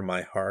tear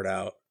my heart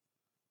out.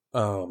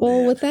 Oh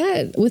well,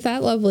 man. with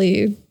that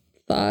lovely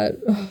thought,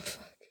 oh fuck.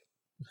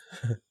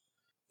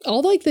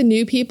 All like the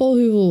new people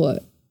who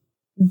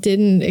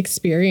didn't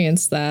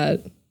experience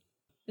that,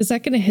 is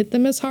that going to hit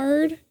them as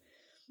hard?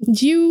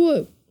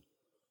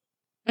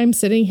 I'm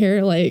sitting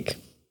here like,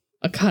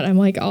 oh God, I'm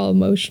like all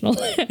emotional.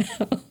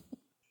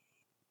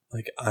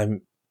 Like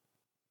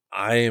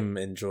I am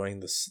enjoying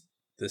this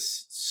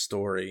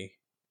story,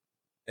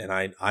 and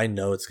I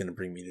know it's going to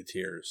bring me to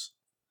tears,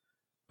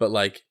 but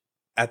like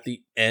at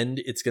the end,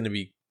 it's going to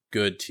be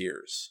good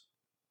tears,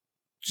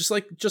 just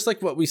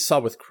like what we saw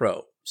with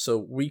Crow. So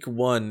week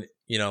 1,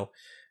 you know,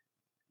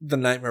 the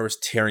nightmare was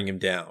tearing him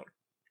down,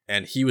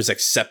 and he was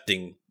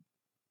accepting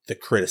the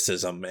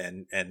criticism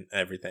and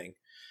everything.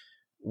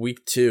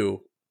 Week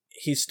 2,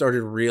 he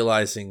started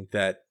realizing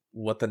that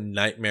what the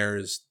nightmare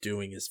is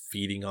doing is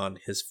feeding on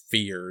his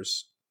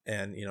fears,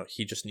 and you know,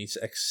 he just needs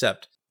to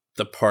accept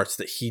the parts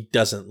that he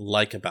doesn't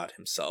like about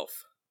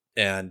himself.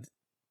 And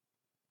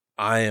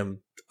I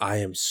am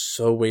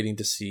so waiting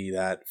to see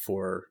that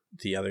for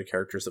the other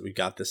characters that we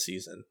got this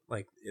season.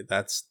 Like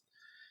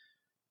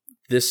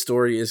this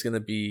story is going to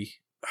be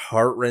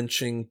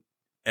heart-wrenching,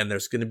 and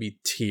there's going to be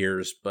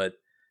tears, but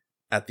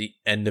at the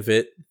end of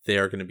it, they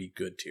are going to be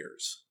good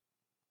tears.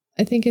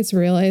 I think it's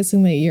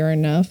realizing that you're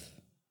enough.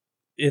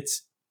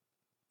 It's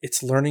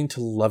learning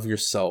to love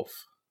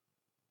yourself.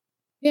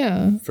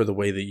 Yeah. For the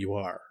way that you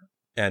are.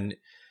 And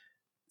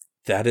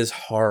that is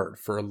hard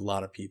for a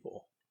lot of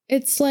people.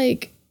 It's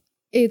like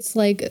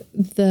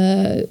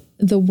the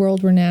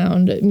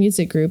world-renowned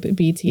music group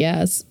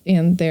BTS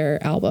and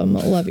their album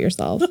Love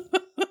Yourself.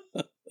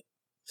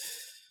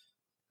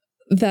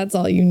 That's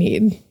all you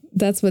need.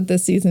 That's what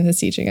this season is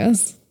teaching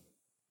us.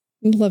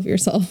 Love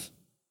yourself.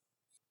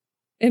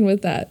 And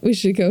with that, we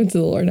should go into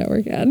the Lore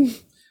Network ad,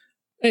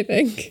 I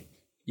think.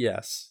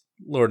 Yes.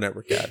 Lore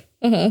Network ad.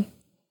 Uh-huh.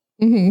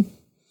 Mm-hmm.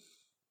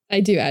 I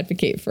do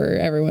advocate for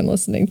everyone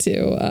listening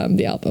to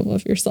the album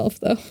Love Yourself,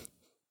 though. Of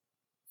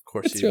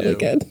course It's you really do.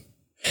 good.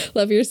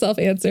 Love Yourself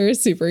Answer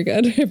is super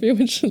good.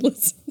 Everyone should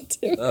listen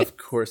to it. Of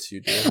course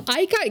you do.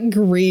 I got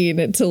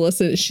Green to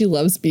listen. She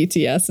loves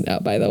BTS now,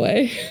 by the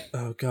way.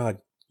 Oh, God.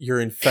 You're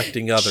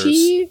infecting others.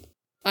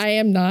 I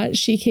am not.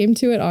 She came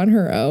to it on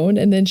her own,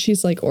 and then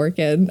she's like,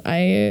 Orchid,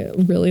 I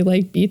really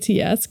like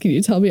BTS. Can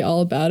you tell me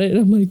all about it? And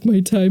I'm like, my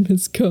time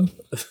has come.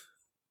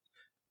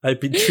 I've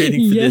been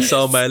training for this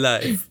all my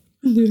life.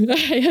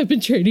 I have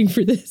been training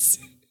for this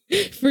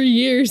for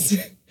years.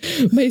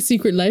 My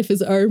secret life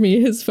as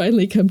ARMY has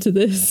finally come to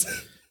this.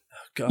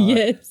 Oh, God.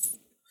 Yes.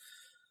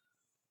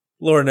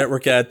 Lore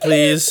Network ad,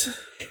 please.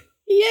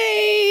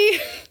 Yay!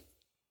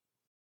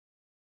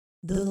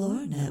 The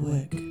Lore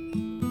Network.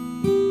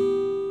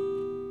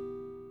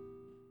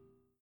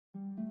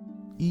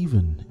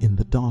 Even in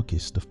the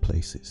darkest of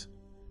places,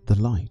 the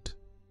light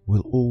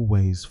will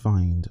always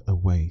find a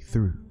way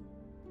through.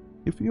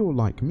 If you're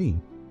like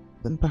me,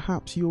 then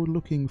perhaps you're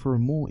looking for a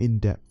more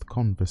in-depth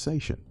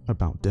conversation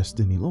about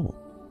Destiny lore.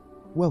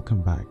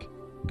 Welcome back,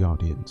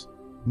 Guardians.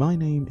 My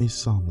name is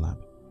Psalmlab,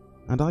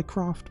 and I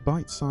craft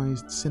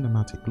bite-sized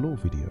cinematic lore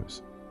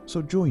videos,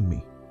 so join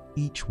me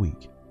each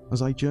week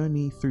as I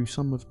journey through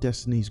some of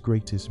Destiny's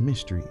greatest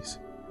mysteries.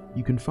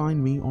 You can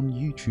find me on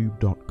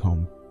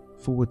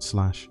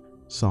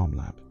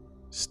youtube.com/Psalmlab.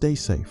 Stay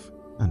safe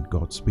and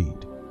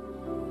Godspeed.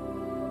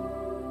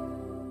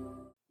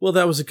 Well,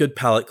 that was a good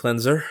palate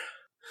cleanser.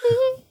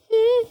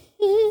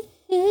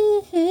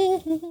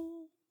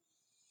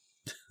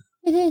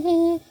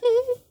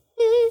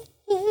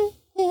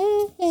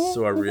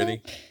 So are we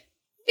ready?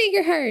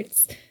 Finger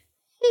hearts.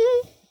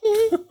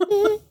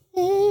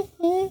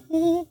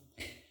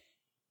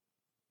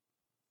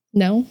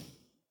 No?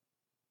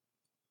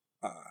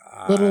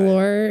 Little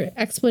lore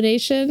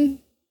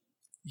explanation?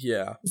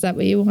 Yeah. Is that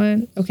what you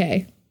want?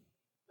 Okay.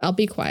 I'll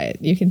be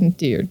quiet. You can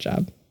do your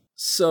job.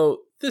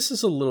 So, this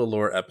is a little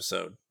lore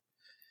episode.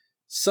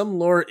 Some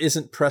lore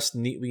isn't pressed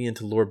neatly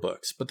into lore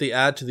books, but they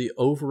add to the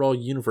overall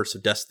universe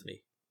of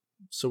Destiny.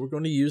 So we're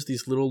going to use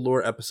these little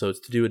lore episodes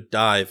to do a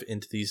dive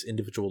into these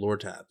individual lore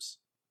tabs.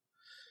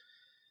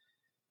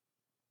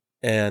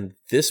 And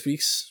this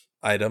week's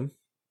item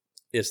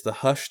is the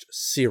Hushed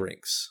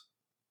Syrinx.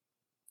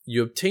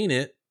 You obtain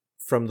it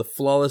from the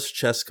Flawless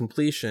Chest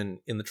completion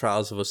in the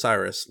Trials of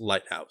Osiris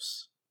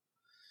Lighthouse.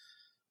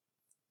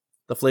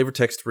 The flavor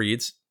text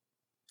reads,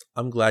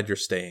 "I'm glad you're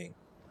staying."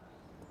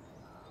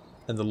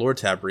 And the lore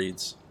tab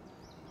reads,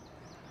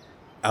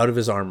 "Out of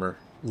his armor,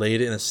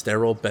 laid in a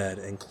sterile bed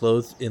and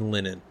clothed in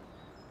linen,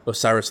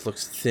 Osiris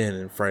looks thin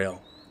and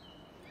frail.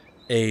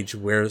 Age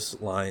wears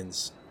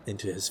lines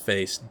into his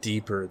face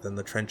deeper than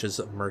the trenches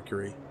of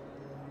Mercury.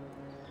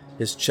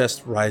 His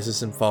chest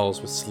rises and falls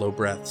with slow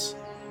breaths,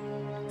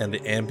 and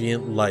the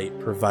ambient light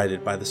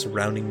provided by the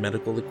surrounding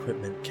medical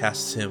equipment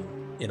casts him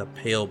in a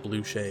pale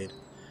blue shade,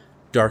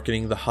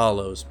 darkening the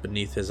hollows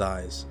beneath his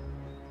eyes.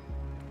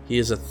 He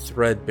is a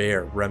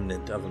threadbare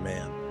remnant of a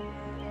man.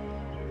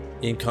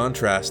 In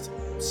contrast,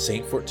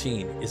 Saint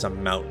 14 is a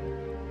mountain.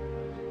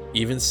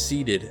 Even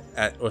seated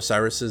at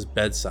Osiris's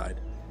bedside,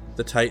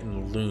 the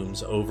Titan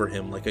looms over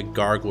him like a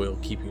gargoyle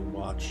keeping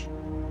watch.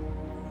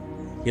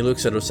 He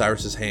looks at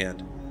Osiris's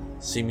hand,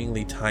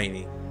 seemingly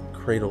tiny,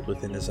 cradled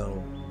within his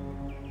own.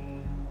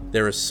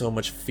 There is so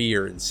much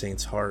fear in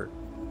Saint's heart,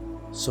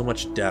 so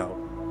much doubt,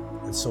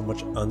 and so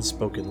much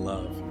unspoken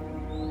love.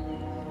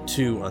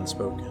 Too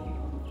unspoken.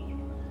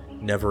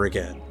 Never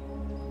again.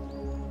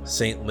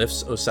 Saint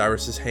lifts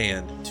Osiris's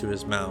hand to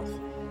his mouth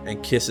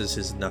and kisses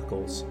his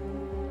knuckles.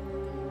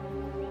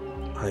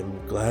 "I'm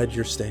glad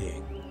you're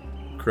staying,"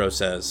 Crow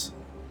says,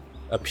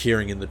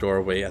 appearing in the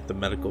doorway at the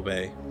medical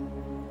bay.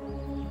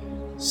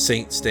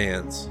 Saint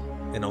stands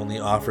and only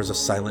offers a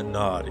silent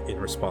nod in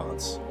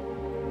response,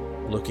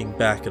 looking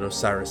back at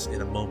Osiris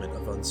in a moment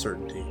of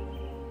uncertainty.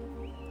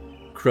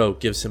 Crow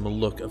gives him a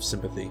look of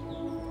sympathy.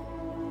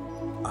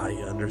 "I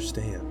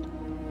understand."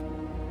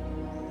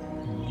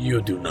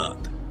 "You do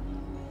not."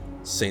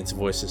 Saint's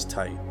voice is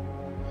tight,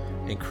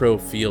 and Crow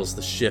feels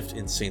the shift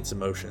in Saint's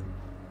emotion.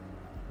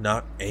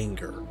 Not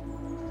anger,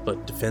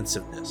 but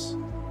defensiveness.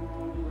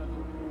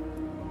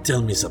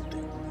 "Tell me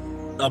something.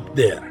 Up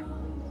there."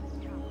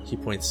 He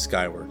points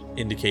skyward,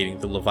 indicating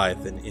the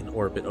Leviathan in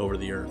orbit over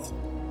the Earth.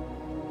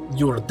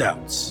 "Your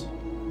doubts,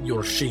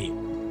 your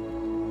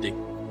shame, they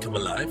come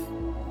alive?"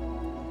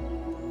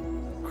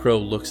 Crow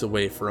looks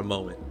away for a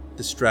moment,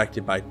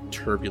 distracted by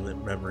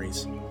turbulent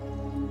memories.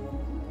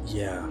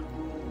 "Yeah,"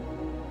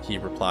 he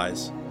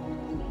replies.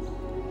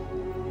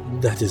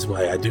 "That is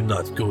why I do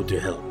not go to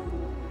hell,"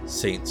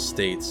 Saint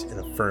states in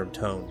a firm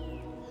tone.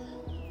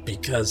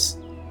 Because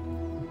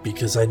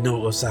I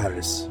know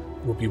Osiris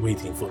will be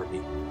waiting for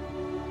me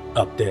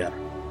up there,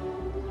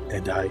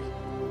 and I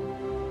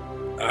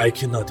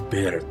cannot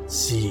bear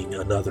seeing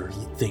another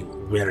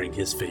thing wearing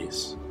his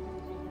face."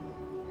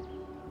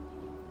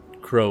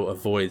 Crow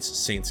avoids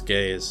Saint's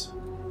gaze.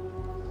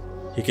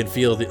 He can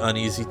feel the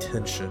uneasy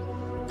tension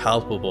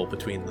palpable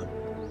between them.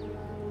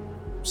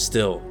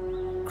 Still,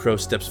 Crow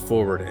steps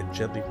forward and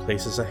gently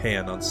places a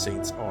hand on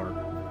Saint's arm.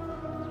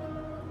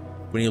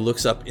 When he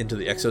looks up into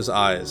the Exo's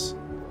eyes,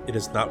 it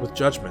is not with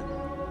judgment,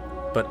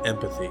 but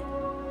empathy.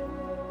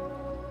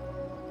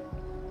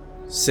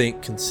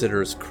 Saint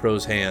considers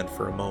Crow's hand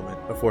for a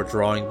moment before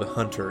drawing the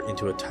hunter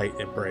into a tight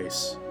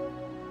embrace.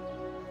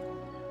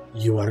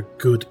 You are a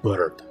good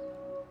bird.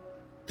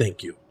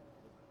 Thank you.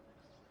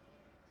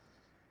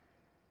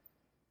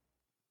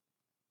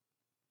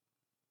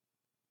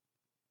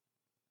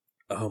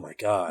 Oh my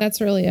god. That's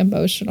really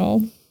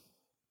emotional.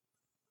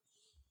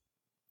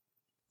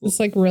 It's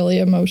like really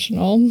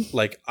emotional.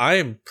 Like, I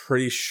am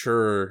pretty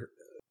sure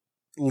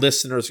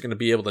listeners are going to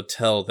be able to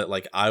tell that,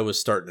 like, I was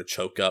starting to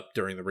choke up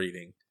during the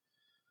reading.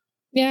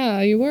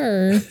 Yeah, you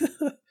were.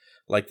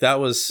 Like, that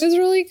was... It was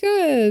really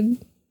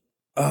good.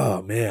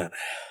 Oh, man.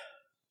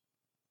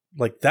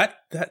 Like, that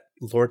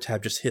lore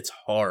tab just hits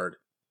hard.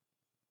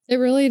 It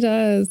really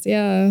does,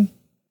 yeah.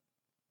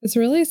 It's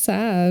really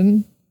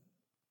sad.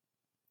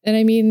 And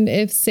I mean,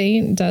 if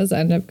Saint does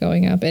end up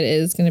going up, it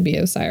is going to be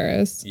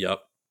Osiris. Yep.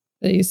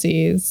 That he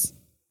sees.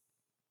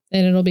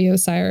 And it'll be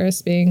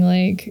Osiris being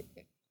like,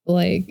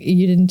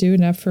 you didn't do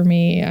enough for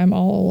me. I'm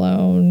all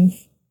alone.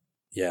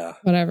 Yeah.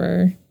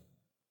 Whatever.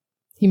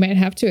 He might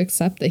have to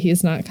accept that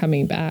he's not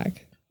coming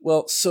back.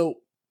 Well, so...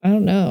 I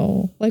don't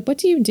know. Like, what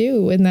do you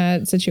do in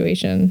that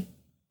situation?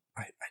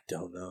 I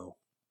don't know.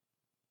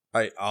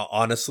 I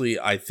honestly,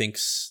 I think...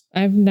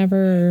 I've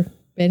never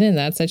been in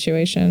that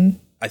situation.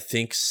 I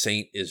think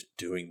Saint is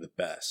doing the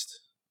best.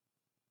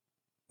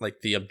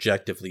 Like, the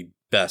objectively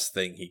best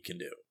thing he can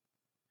do.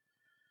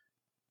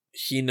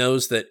 He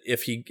knows that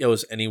if he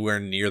goes anywhere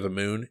near the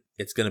moon,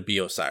 it's going to be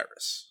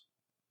Osiris.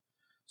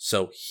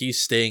 So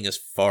he's staying as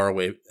far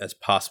away as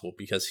possible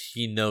because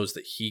he knows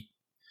that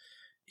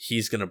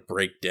he's going to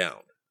break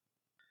down.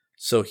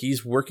 So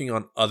he's working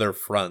on other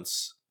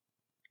fronts,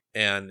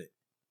 and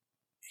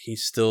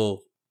he's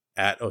still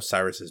at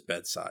Osiris's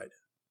bedside.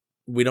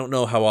 We don't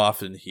know how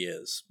often he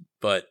is,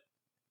 but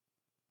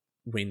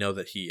we know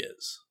that he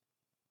is.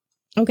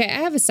 Okay,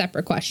 I have a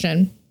separate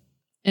question.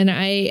 And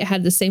I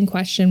had the same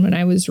question when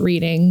I was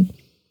reading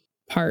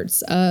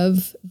parts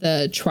of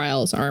the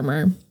Trials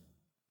armor.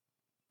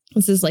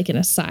 This is like an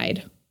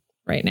aside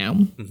right now.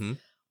 Mm-hmm.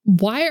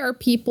 Why are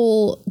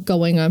people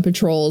going on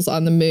patrols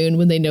on the moon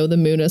when they know the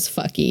moon is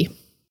fucky?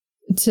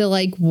 To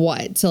like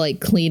what? To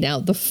like clean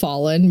out the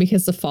Fallen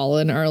because the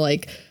Fallen are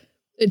like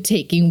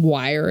taking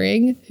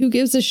wiring? Who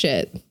gives a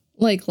shit?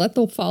 Like, let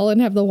the Fallen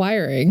have the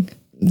wiring.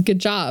 Good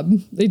job.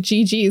 The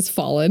GG's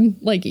Fallen.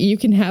 Like, you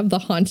can have the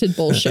haunted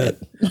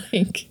bullshit.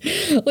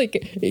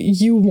 like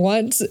you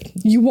want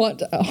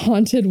a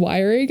haunted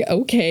wiring?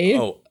 Okay.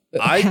 Oh,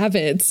 have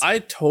it. I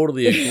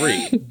totally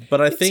agree.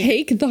 But I think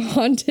take the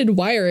haunted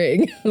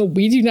wiring.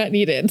 We do not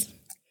need it.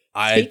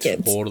 I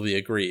totally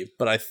agree.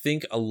 But I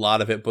think a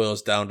lot of it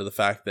boils down to the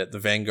fact that the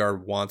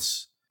Vanguard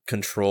wants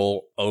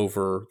control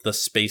over the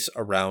space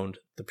around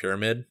the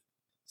pyramid.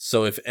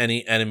 So if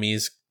any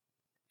enemies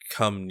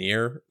come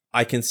near,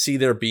 I can see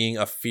there being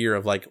a fear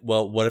of like,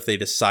 well, what if they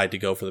decide to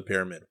go for the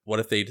pyramid? What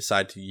if they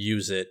decide to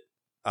use it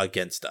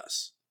against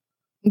us?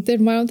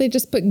 Then why don't they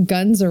just put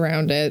guns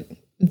around it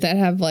that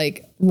have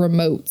like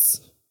remotes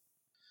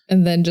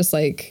and then just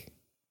like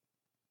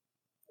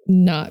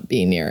not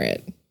be near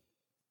it?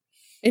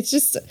 It's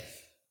just,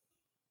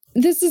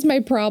 this is my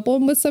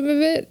problem with some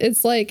of it.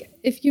 It's like,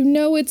 if you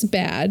know it's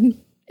bad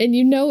and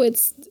you know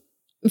it's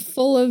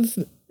full of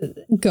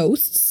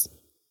ghosts,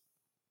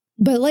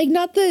 but like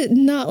not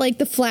like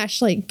the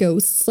flashlight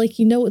ghosts, like,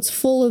 you know, it's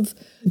full of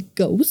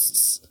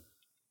ghosts,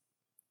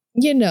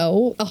 you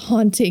know, a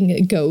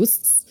haunting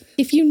ghosts.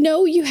 If you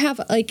know you have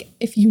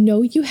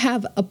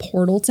a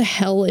portal to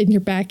hell in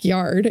your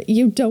backyard,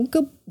 you don't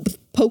go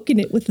poking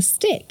it with a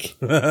stick,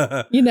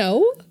 you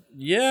know?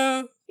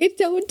 Yeah. You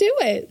don't do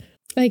it.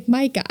 Like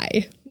my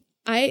guy,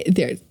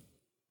 there's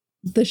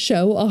the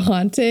show A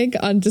Haunting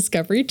on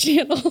Discovery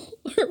Channel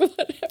or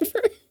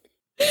whatever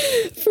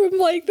from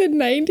like the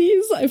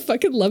 90s. I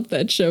fucking loved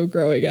that show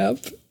growing up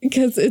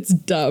because it's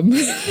dumb.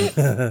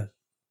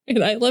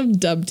 And I love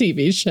dumb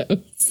TV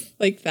shows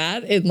like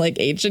that and like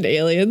Ancient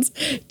Aliens,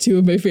 two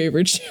of my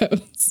favorite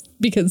shows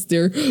because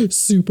they're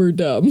super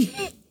dumb.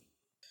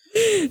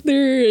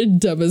 They're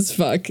dumb as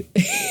fuck.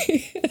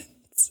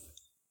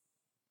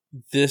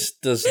 This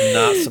does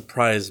not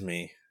surprise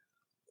me.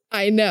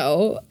 I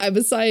know. I'm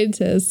a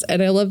scientist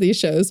and I love these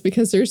shows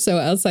because they're so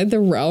outside the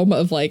realm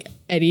of like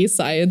any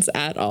science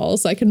at all.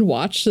 So I can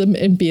watch them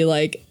and be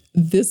like,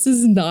 this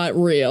is not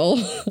real.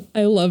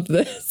 I love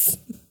this.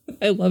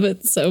 I love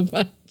it so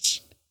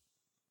much.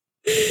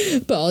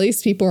 But all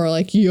these people are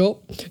like,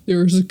 yup,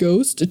 there's a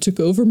ghost. It took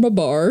over my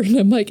bar. And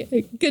I'm like,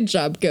 good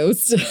job,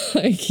 ghost.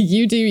 Like,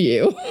 you do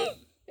you.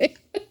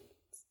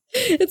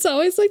 It's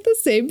always like the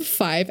same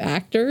 5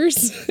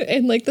 actors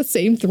in like the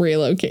same 3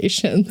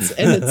 locations.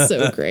 And it's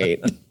so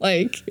great.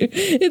 Like,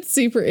 it's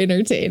super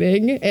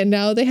entertaining. And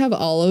now they have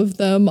all of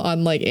them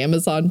on like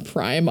Amazon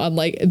Prime on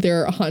like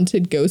their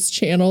haunted ghost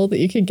channel that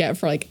you can get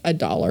for like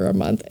 $1 a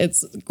month.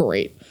 It's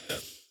great.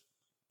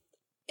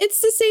 It's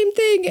the same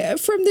thing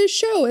from this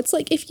show. It's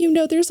like, if you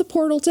know there's a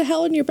portal to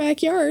hell in your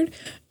backyard,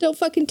 don't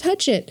fucking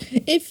touch it.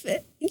 If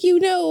you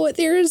know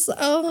there's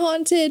a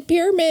haunted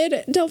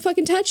pyramid, don't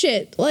fucking touch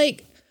it.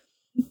 Like,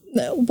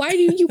 why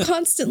do you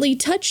constantly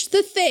touch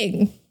the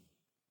thing?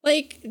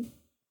 Like,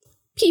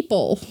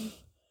 people,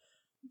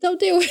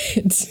 don't do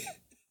it.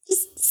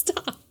 Just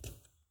stop.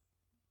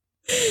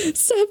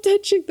 Stop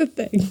touching the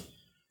thing.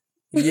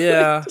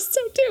 Yeah. Just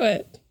don't do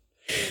it.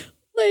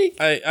 Like,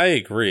 I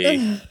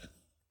agree.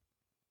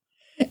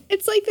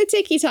 it's like the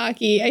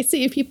tiki-taki. I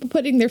see people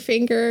putting their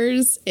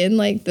fingers in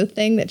like the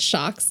thing that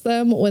shocks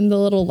them when the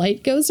little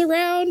light goes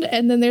around,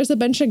 and then there's a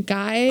bunch of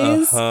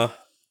guys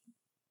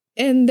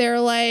and they're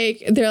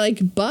like,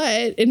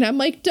 but, and I'm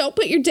like, don't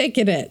put your dick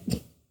in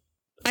it.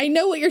 I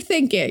know what you're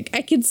thinking.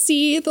 I can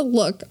see the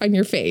look on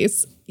your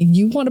face.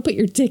 You want to put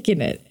your dick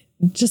in it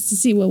just to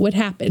see what would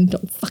happen.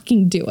 Don't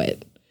fucking do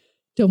it.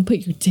 Don't put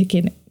your dick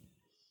in it.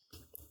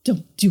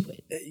 Don't do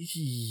it.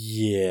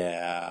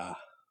 Yeah.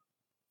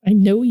 I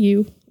know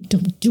you.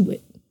 Don't do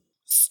it.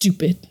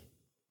 Stupid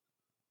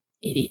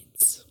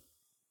idiots.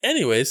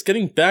 Anyways,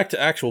 getting back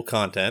to actual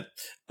content.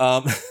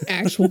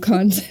 Actual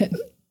content.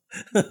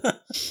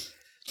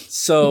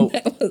 So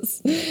That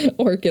was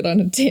Orchid on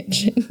a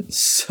tangent.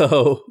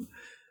 So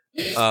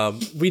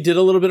we did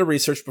a little bit of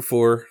research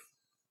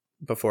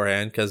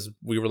beforehand because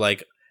we were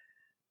like,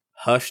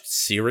 hushed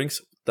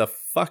Syrinx? The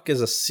fuck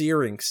is a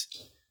Syrinx?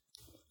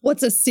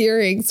 What's a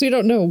Syrinx? We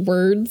don't know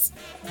words.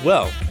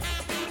 Well,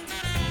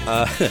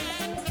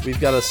 we've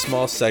got a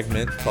small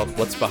segment called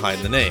What's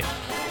Behind the Name.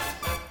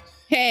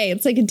 Hey,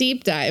 it's like a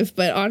deep dive,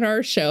 but on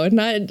our show and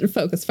not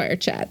Focus Fire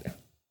Chat.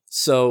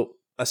 So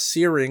a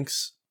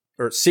Syrinx,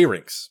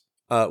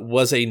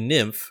 was a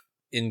nymph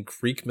in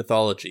Greek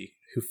mythology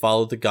who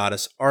followed the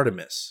goddess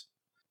Artemis.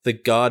 The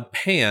god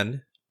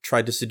Pan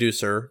tried to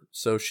seduce her,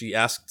 so she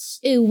asked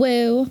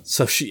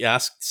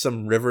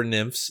some river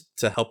nymphs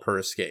to help her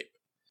escape.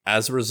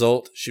 As a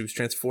result, she was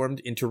transformed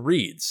into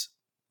reeds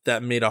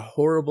that made a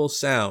horrible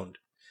sound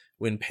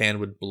when Pan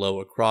would blow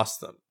across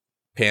them.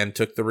 Pan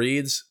took the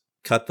reeds,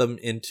 cut them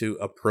into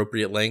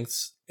appropriate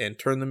lengths, and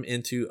turned them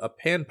into a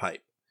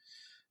panpipe,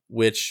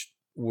 which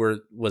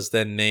was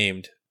then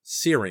named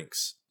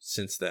Syrinx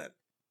since then.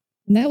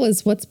 And that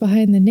was what's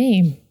behind the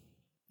name,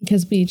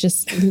 because we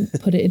just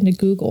put it into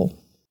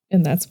Google,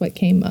 and that's what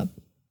came up.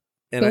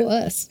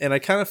 Us. And I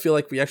kind of feel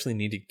like we actually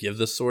need to give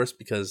the source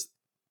because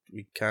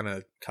we kind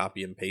of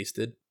copy and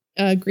pasted.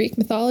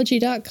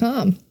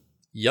 GreekMythology.com.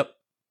 Yep.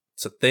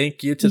 So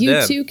thank you to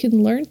them. You too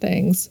can learn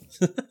things.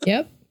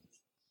 Yep.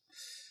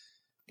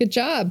 Good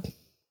job,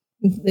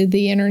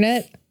 the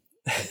internet.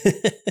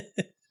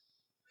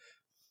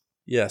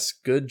 Yes,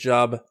 good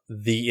job,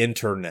 the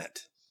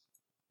internet.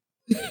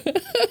 You're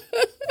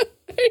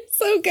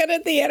so good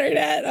at the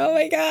internet. Oh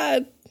my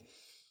god.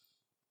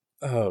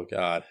 Oh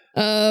god.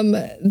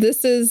 What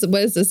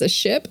is this, a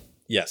ship?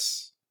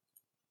 Yes.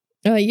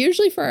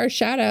 Usually for our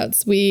shout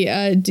outs, we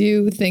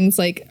do things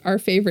like our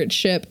favorite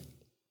ship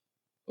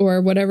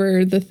or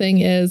whatever the thing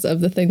is of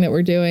the thing that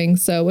we're doing.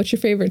 So what's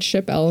your favorite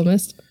ship,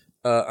 Elemist?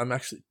 I'm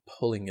actually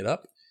pulling it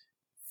up.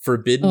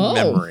 Forbidden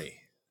Memory.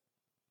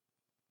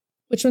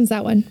 Which one's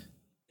that one?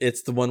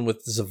 It's the one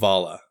with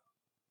Zavala.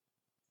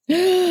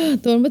 The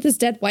one with his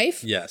dead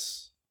wife?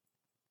 Yes.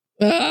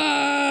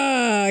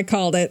 I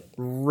called it.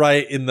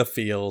 Right in the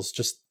feels.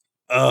 Just,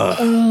 ugh.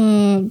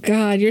 Oh,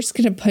 God. You're just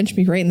going to punch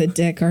me right in the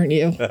dick, aren't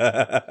you?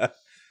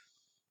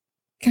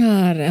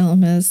 God,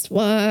 Elmist.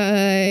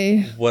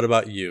 Why? What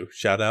about you?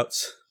 Shout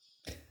outs?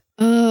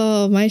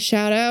 Oh, my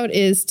shout out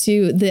is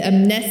to the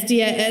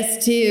Amnestia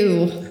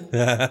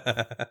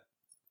S2.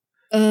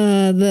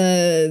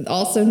 The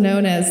also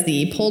known as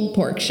the pulled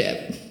pork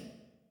ship.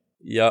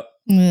 Yep.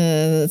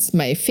 It's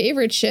my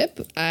favorite ship.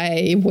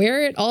 I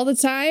wear it all the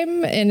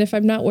time, and if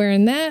I'm not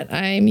wearing that,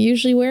 I'm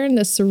usually wearing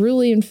the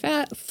Cerulean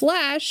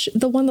Flash,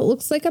 the one that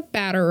looks like a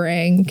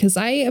batarang, because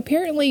I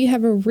apparently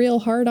have a real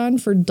hard-on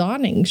for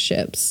donning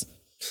ships.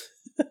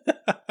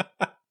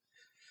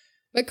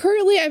 But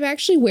currently, I'm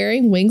actually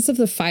wearing Wings of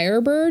the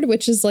Firebird,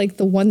 which is like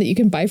the one that you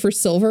can buy for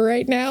silver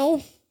right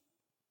now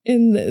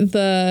in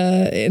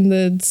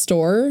the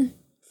store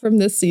from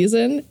this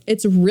season.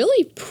 It's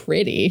really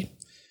pretty.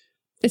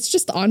 It's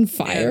just on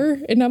fire.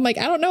 Yeah. And I'm like,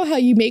 I don't know how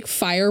you make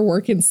fire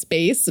work in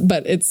space,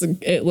 but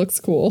it looks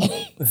cool.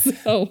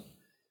 So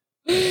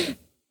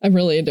I'm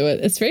really into it.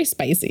 It's very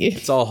spicy.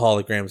 It's all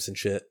holograms and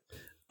shit.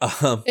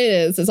 It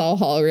is. It's all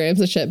holograms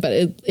and shit, but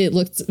it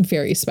looks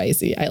very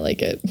spicy. I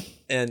like it.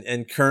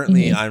 And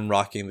currently I'm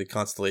rocking the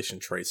Constellation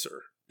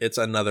Tracer. It's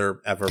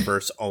another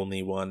Eververse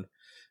only one.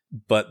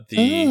 But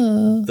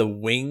the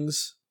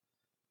wings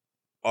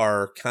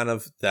are kind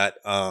of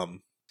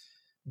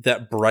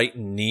that bright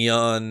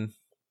neon,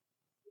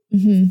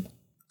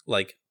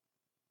 like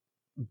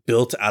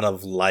built out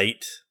of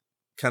light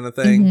kind of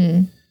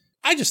thing.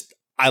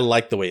 I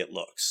like the way it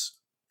looks.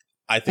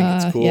 I think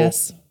it's cool.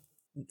 Yes.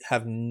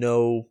 Have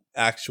no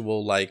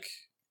actual like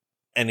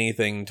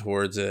anything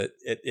towards it.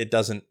 It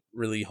doesn't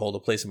really hold a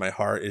place in my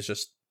heart. It's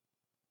just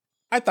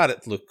I thought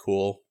it looked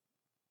cool.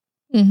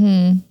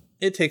 Mm-hmm.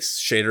 It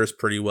takes shaders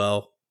pretty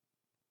well.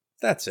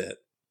 That's it.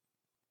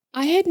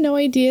 I had no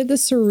idea the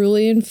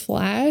Cerulean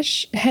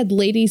Flash had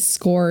Lady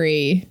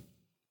Scory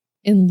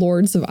in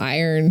Lords of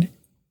Iron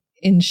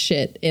and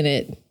shit in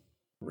it.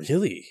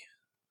 Really?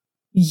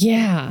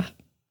 Yeah.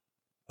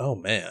 Oh,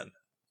 man.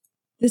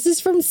 This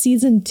is from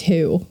season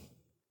 2.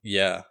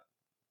 Yeah.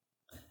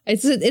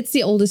 It's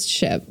the oldest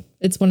ship.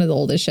 It's one of the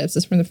oldest ships.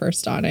 It's from the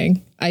first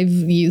dawning. I've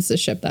used the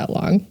ship that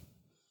long.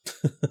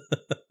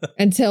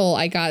 Until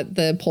I got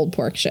the pulled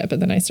pork ship,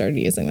 and then I started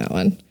using that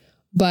one.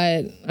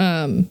 But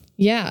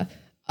yeah.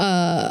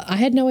 I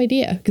had no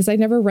idea because I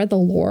never read the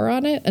lore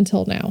on it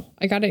until now.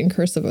 I got it in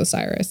Curse of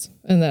Osiris,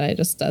 and then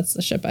that's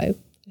the ship I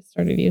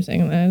started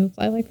using, and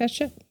I like that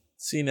ship.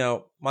 See,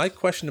 now, my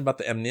question about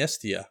the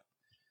Amnestia.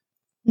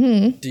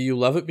 Hmm. Do you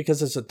love it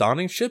because it's a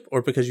dawning ship,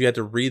 or because you had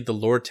to read the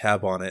lore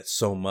tab on it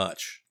so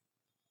much?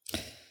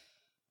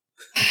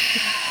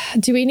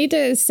 Do we need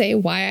to say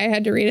why I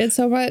had to read it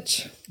so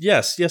much?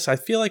 Yes, I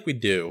feel like we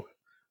do.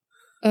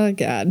 Oh,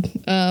 God.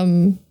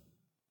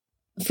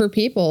 For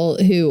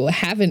people who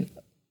haven't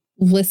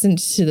listened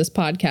to this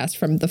podcast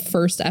from the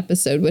first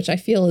episode, which I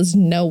feel is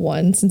no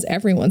one, since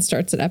everyone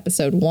starts at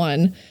episode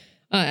 1,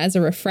 as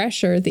a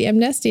refresher, the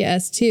Amnestia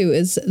S2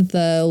 is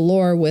the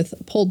lore with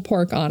pulled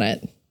pork on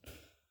it.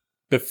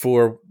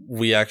 Before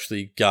we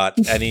actually got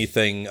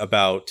anything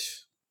about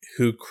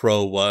who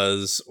Crow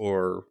was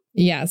or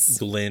Yes.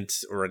 Glint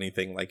or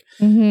anything, like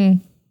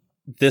Mm-hmm.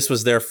 this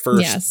was their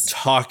first Yes.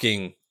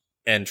 talking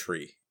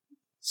entry.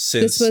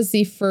 Since This was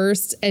the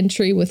first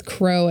entry with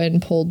Crow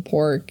and pulled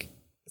pork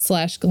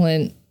 /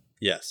 Glint.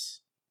 yes.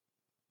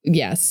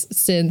 Yes,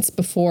 since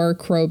before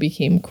Crow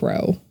became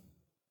Crow,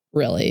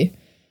 really.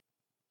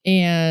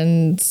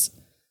 And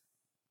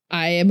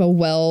I am a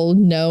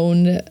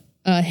well-known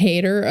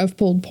hater of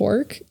pulled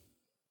pork,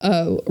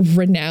 a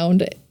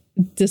renowned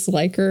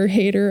disliker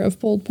hater of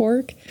pulled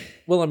pork.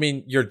 Well, I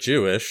mean, you're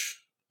Jewish.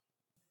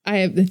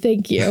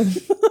 Thank you.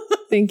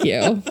 Thank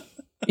you.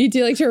 You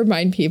do like to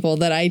remind people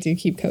that I do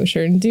keep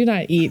kosher and do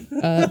not eat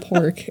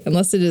pork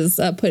unless it is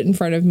put in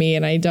front of me,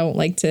 and I don't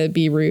like to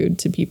be rude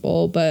to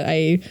people, but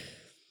I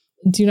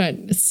do not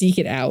seek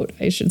it out,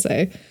 I should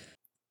say.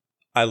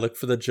 I look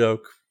for the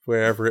joke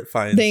wherever it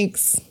finds.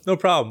 Thanks. No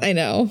problem. I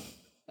know.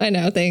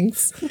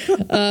 Thanks.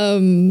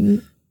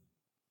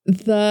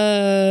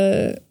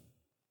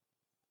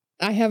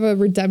 I have a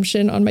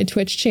redemption on my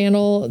Twitch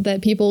channel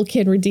that people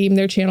can redeem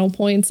their channel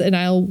points, and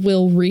I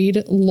will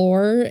read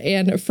lore.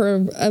 And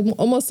for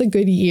almost a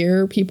good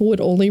year, people would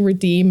only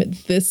redeem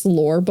this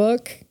lore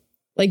book,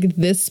 like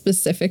this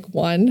specific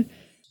one.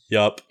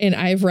 Yup. And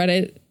I've read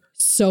it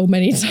so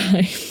many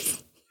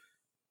times.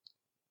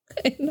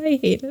 And I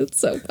hate it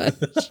so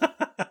much.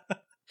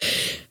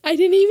 I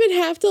didn't even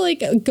have to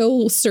like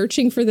go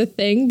searching for the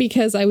thing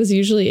because I was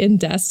usually in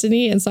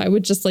Destiny. And so I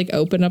would just like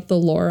open up the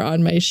lore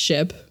on my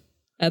ship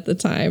at the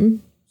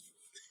time.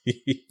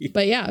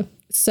 But yeah,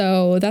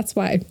 so that's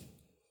why.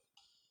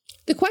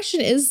 The question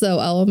is though,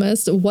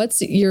 Ellimist,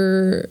 what's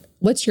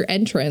your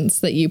entrance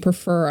that you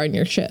prefer on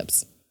your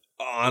ships?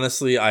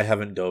 Honestly, I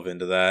haven't dove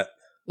into that.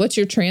 What's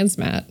your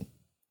transmat?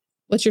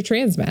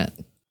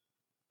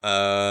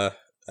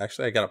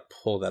 Actually, I gotta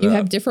pull that You up.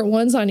 have different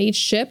ones on each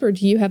ship, or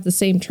do you have the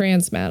same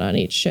transmat on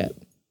each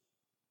ship?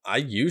 I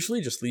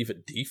usually just leave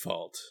it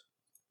default.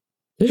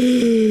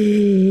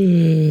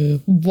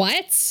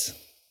 What?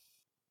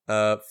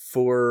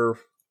 For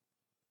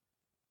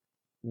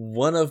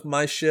one of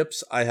my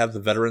ships, I have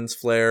the Veteran's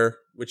Flare,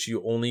 which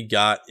you only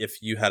got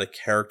if you had a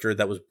character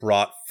that was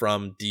brought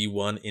from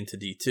D1 into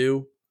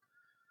D2.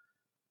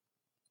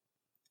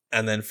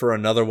 And then for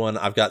another one,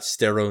 I've got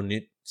sterile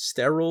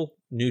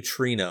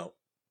neutrino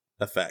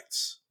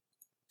effects.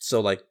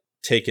 So like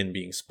Taken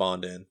being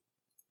spawned in.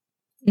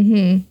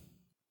 Mm-hmm.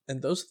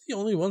 And those are the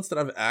only ones that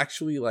I've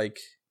actually like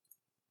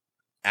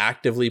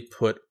actively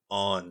put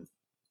on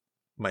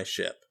my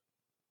ship.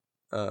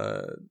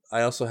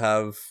 I also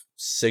have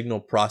signal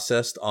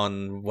processed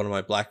on one of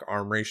my Black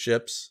Armory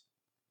ships.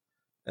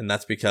 And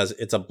that's because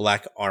it's a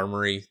Black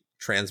Armory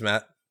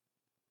transmat.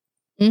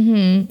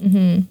 Mm-hmm.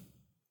 Mm-hmm.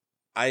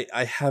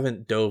 I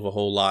haven't dove a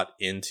whole lot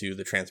into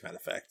the transmat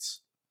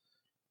effects.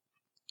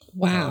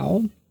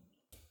 Wow.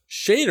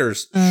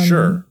 Shaders,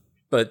 sure.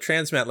 But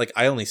transmat, like,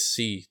 I only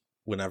see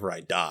whenever I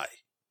die.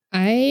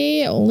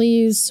 I only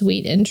use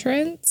Sweet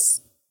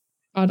Entrance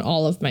on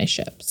all of my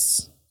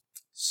ships.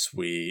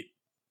 Sweet.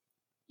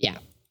 Yeah.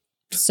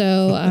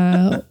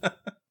 So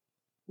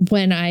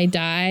when I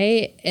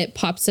die, it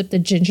pops up the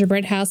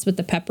gingerbread house with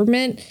the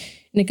peppermint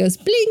and it goes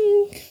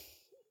bling.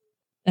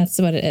 That's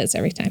what it is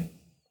every time.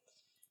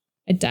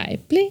 I die,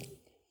 bling.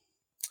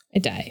 I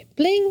die,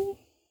 bling.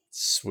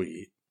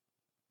 Sweet.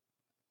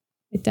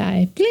 I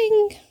die,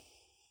 bling.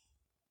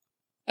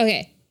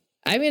 Okay.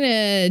 I'm going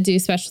to do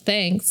special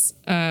thanks.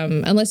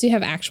 Unless you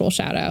have actual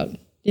shout out. Do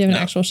you have an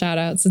actual shout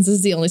out? Since this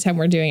is the only time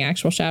we're doing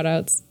actual shout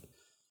outs.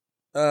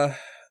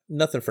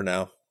 Nothing for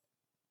now.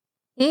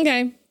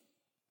 Okay.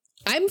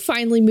 I'm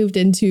finally moved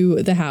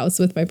into the house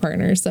with my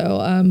partner.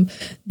 So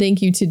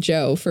thank you to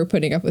Joe for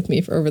putting up with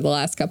me for over the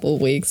last couple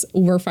of weeks.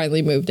 We're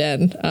finally moved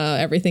in.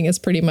 Everything is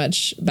pretty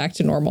much back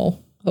to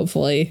normal.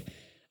 Hopefully,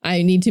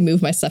 I need to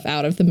move my stuff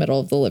out of the middle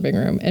of the living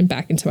room and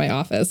back into my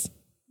office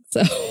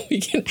so we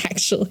can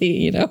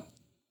actually,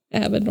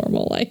 have a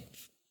normal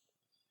life.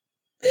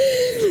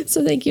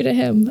 So thank you to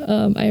him.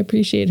 I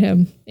appreciate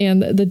him.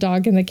 And the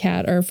dog and the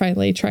cat are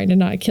finally trying to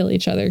not kill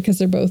each other because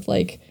they're both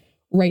like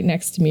right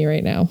next to me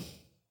right now.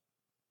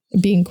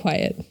 Being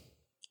quiet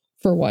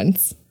for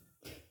once.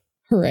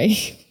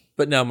 Hooray.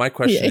 But now my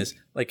question is,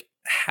 like,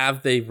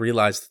 have they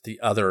realized that the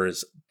other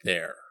is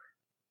there?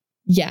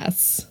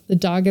 Yes. The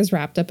dog is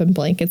wrapped up in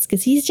blankets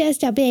because he's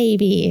just a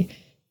baby.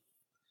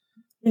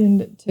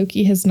 And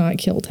Toki has not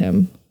killed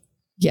him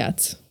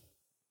yet.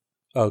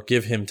 Oh,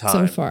 give him time.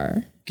 So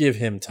far. Give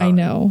him time. I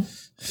know.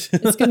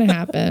 It's going to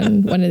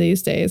happen one of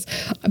these days.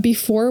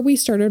 Before we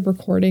started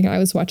recording, I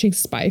was watching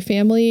Spy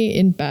Family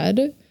in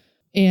bed.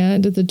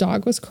 And the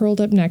dog was curled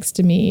up next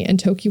to me and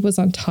Toki was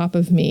on top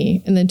of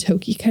me. And then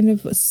Toki kind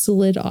of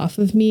slid off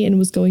of me and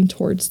was going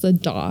towards the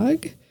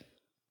dog.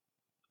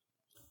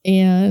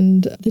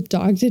 And the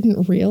dog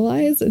didn't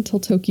realize until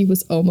Toki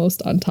was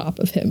almost on top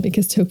of him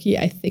because Toki,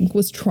 I think,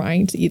 was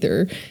trying to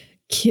either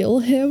kill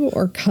him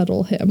or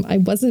cuddle him. I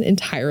wasn't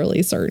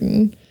entirely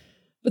certain,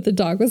 but the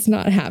dog was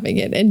not having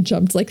it and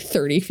jumped like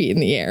 30 feet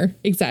in the air.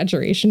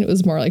 Exaggeration. It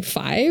was more like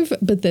 5,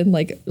 but then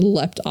like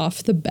leapt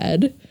off the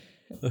bed.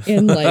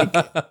 And like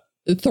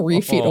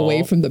 3 feet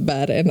away from the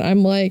bed. And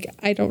I'm like,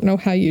 I don't know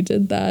how you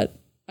did that.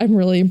 I'm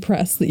really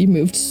impressed that you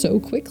moved so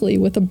quickly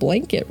with a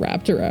blanket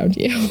wrapped around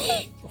you.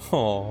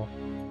 Oh,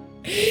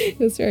 it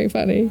was very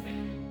funny.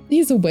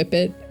 He's a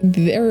whippet.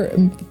 They're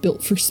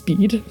built for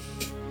speed.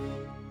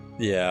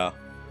 Yeah.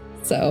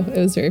 So it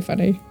was very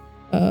funny.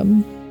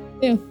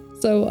 Yeah.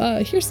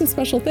 So here's some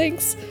special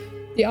thanks.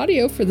 The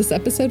audio for this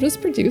episode was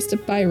produced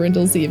by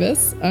Rendell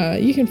Zevis.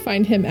 You can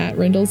find him at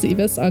Rendell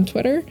Zevis on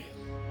Twitter.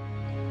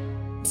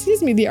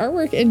 The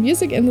artwork and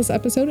music in this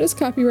episode is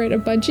copyright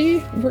of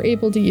Bungie. We're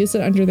able to use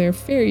it under their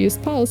fair use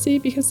policy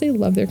because they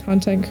love their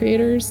content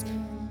creators.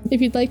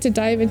 If you'd like to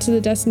dive into the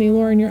Destiny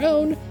lore on your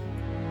own,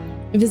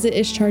 visit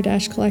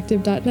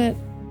ishtar-collective.net.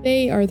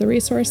 They are the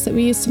resource that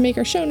we use to make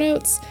our show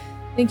notes.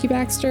 Thank you,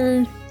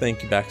 Baxter.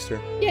 Thank you,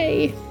 Baxter.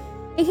 Yay.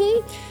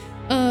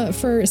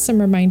 For some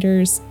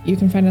reminders, you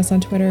can find us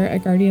on Twitter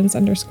at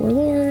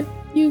Guardians_lore.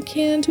 You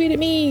can tweet at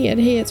me at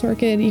Hey It's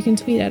Orchid. You can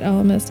tweet at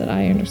Elemist at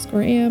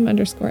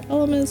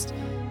I_am_Elemist.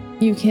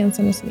 You can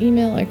send us an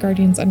email at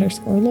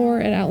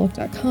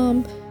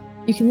guardians_lore@outlook.com.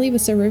 You can leave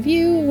us a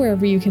review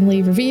wherever you can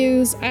leave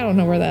reviews. I don't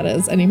know where that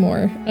is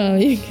anymore.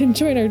 You can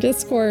join our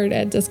Discord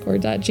at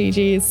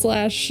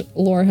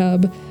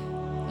discord.gg/lorehub.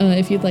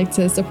 If you'd like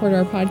to support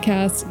our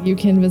podcast, you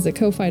can visit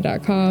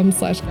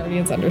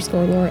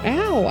ko-fi.com/guardians_lore.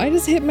 Ow, I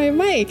just hit my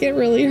mic. It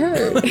really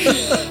hurt.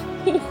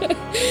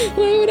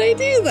 Why would I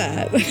do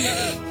that?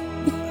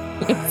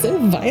 It's so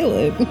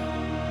violent.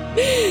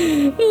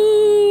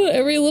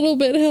 Every little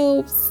bit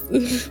helps.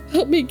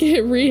 Help me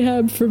get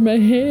rehab for my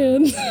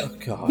hand. Oh,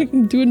 God.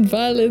 I'm doing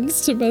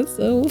violence to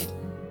myself.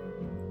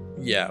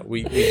 Yeah,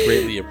 we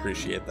greatly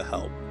appreciate the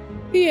help.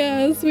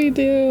 Yes, we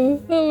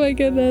do. Oh my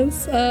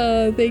goodness.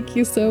 Thank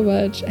you so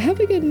much. Have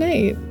a good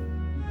night,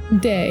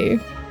 day,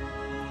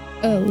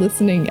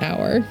 listening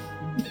hour.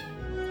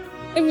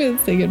 I'm going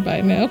to say goodbye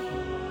now.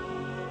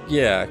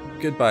 Yeah,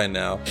 goodbye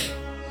now.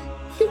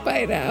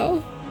 Goodbye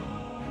now.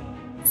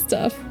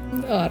 Stuff.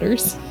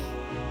 Otters.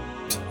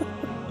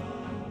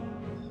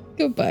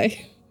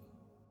 Goodbye.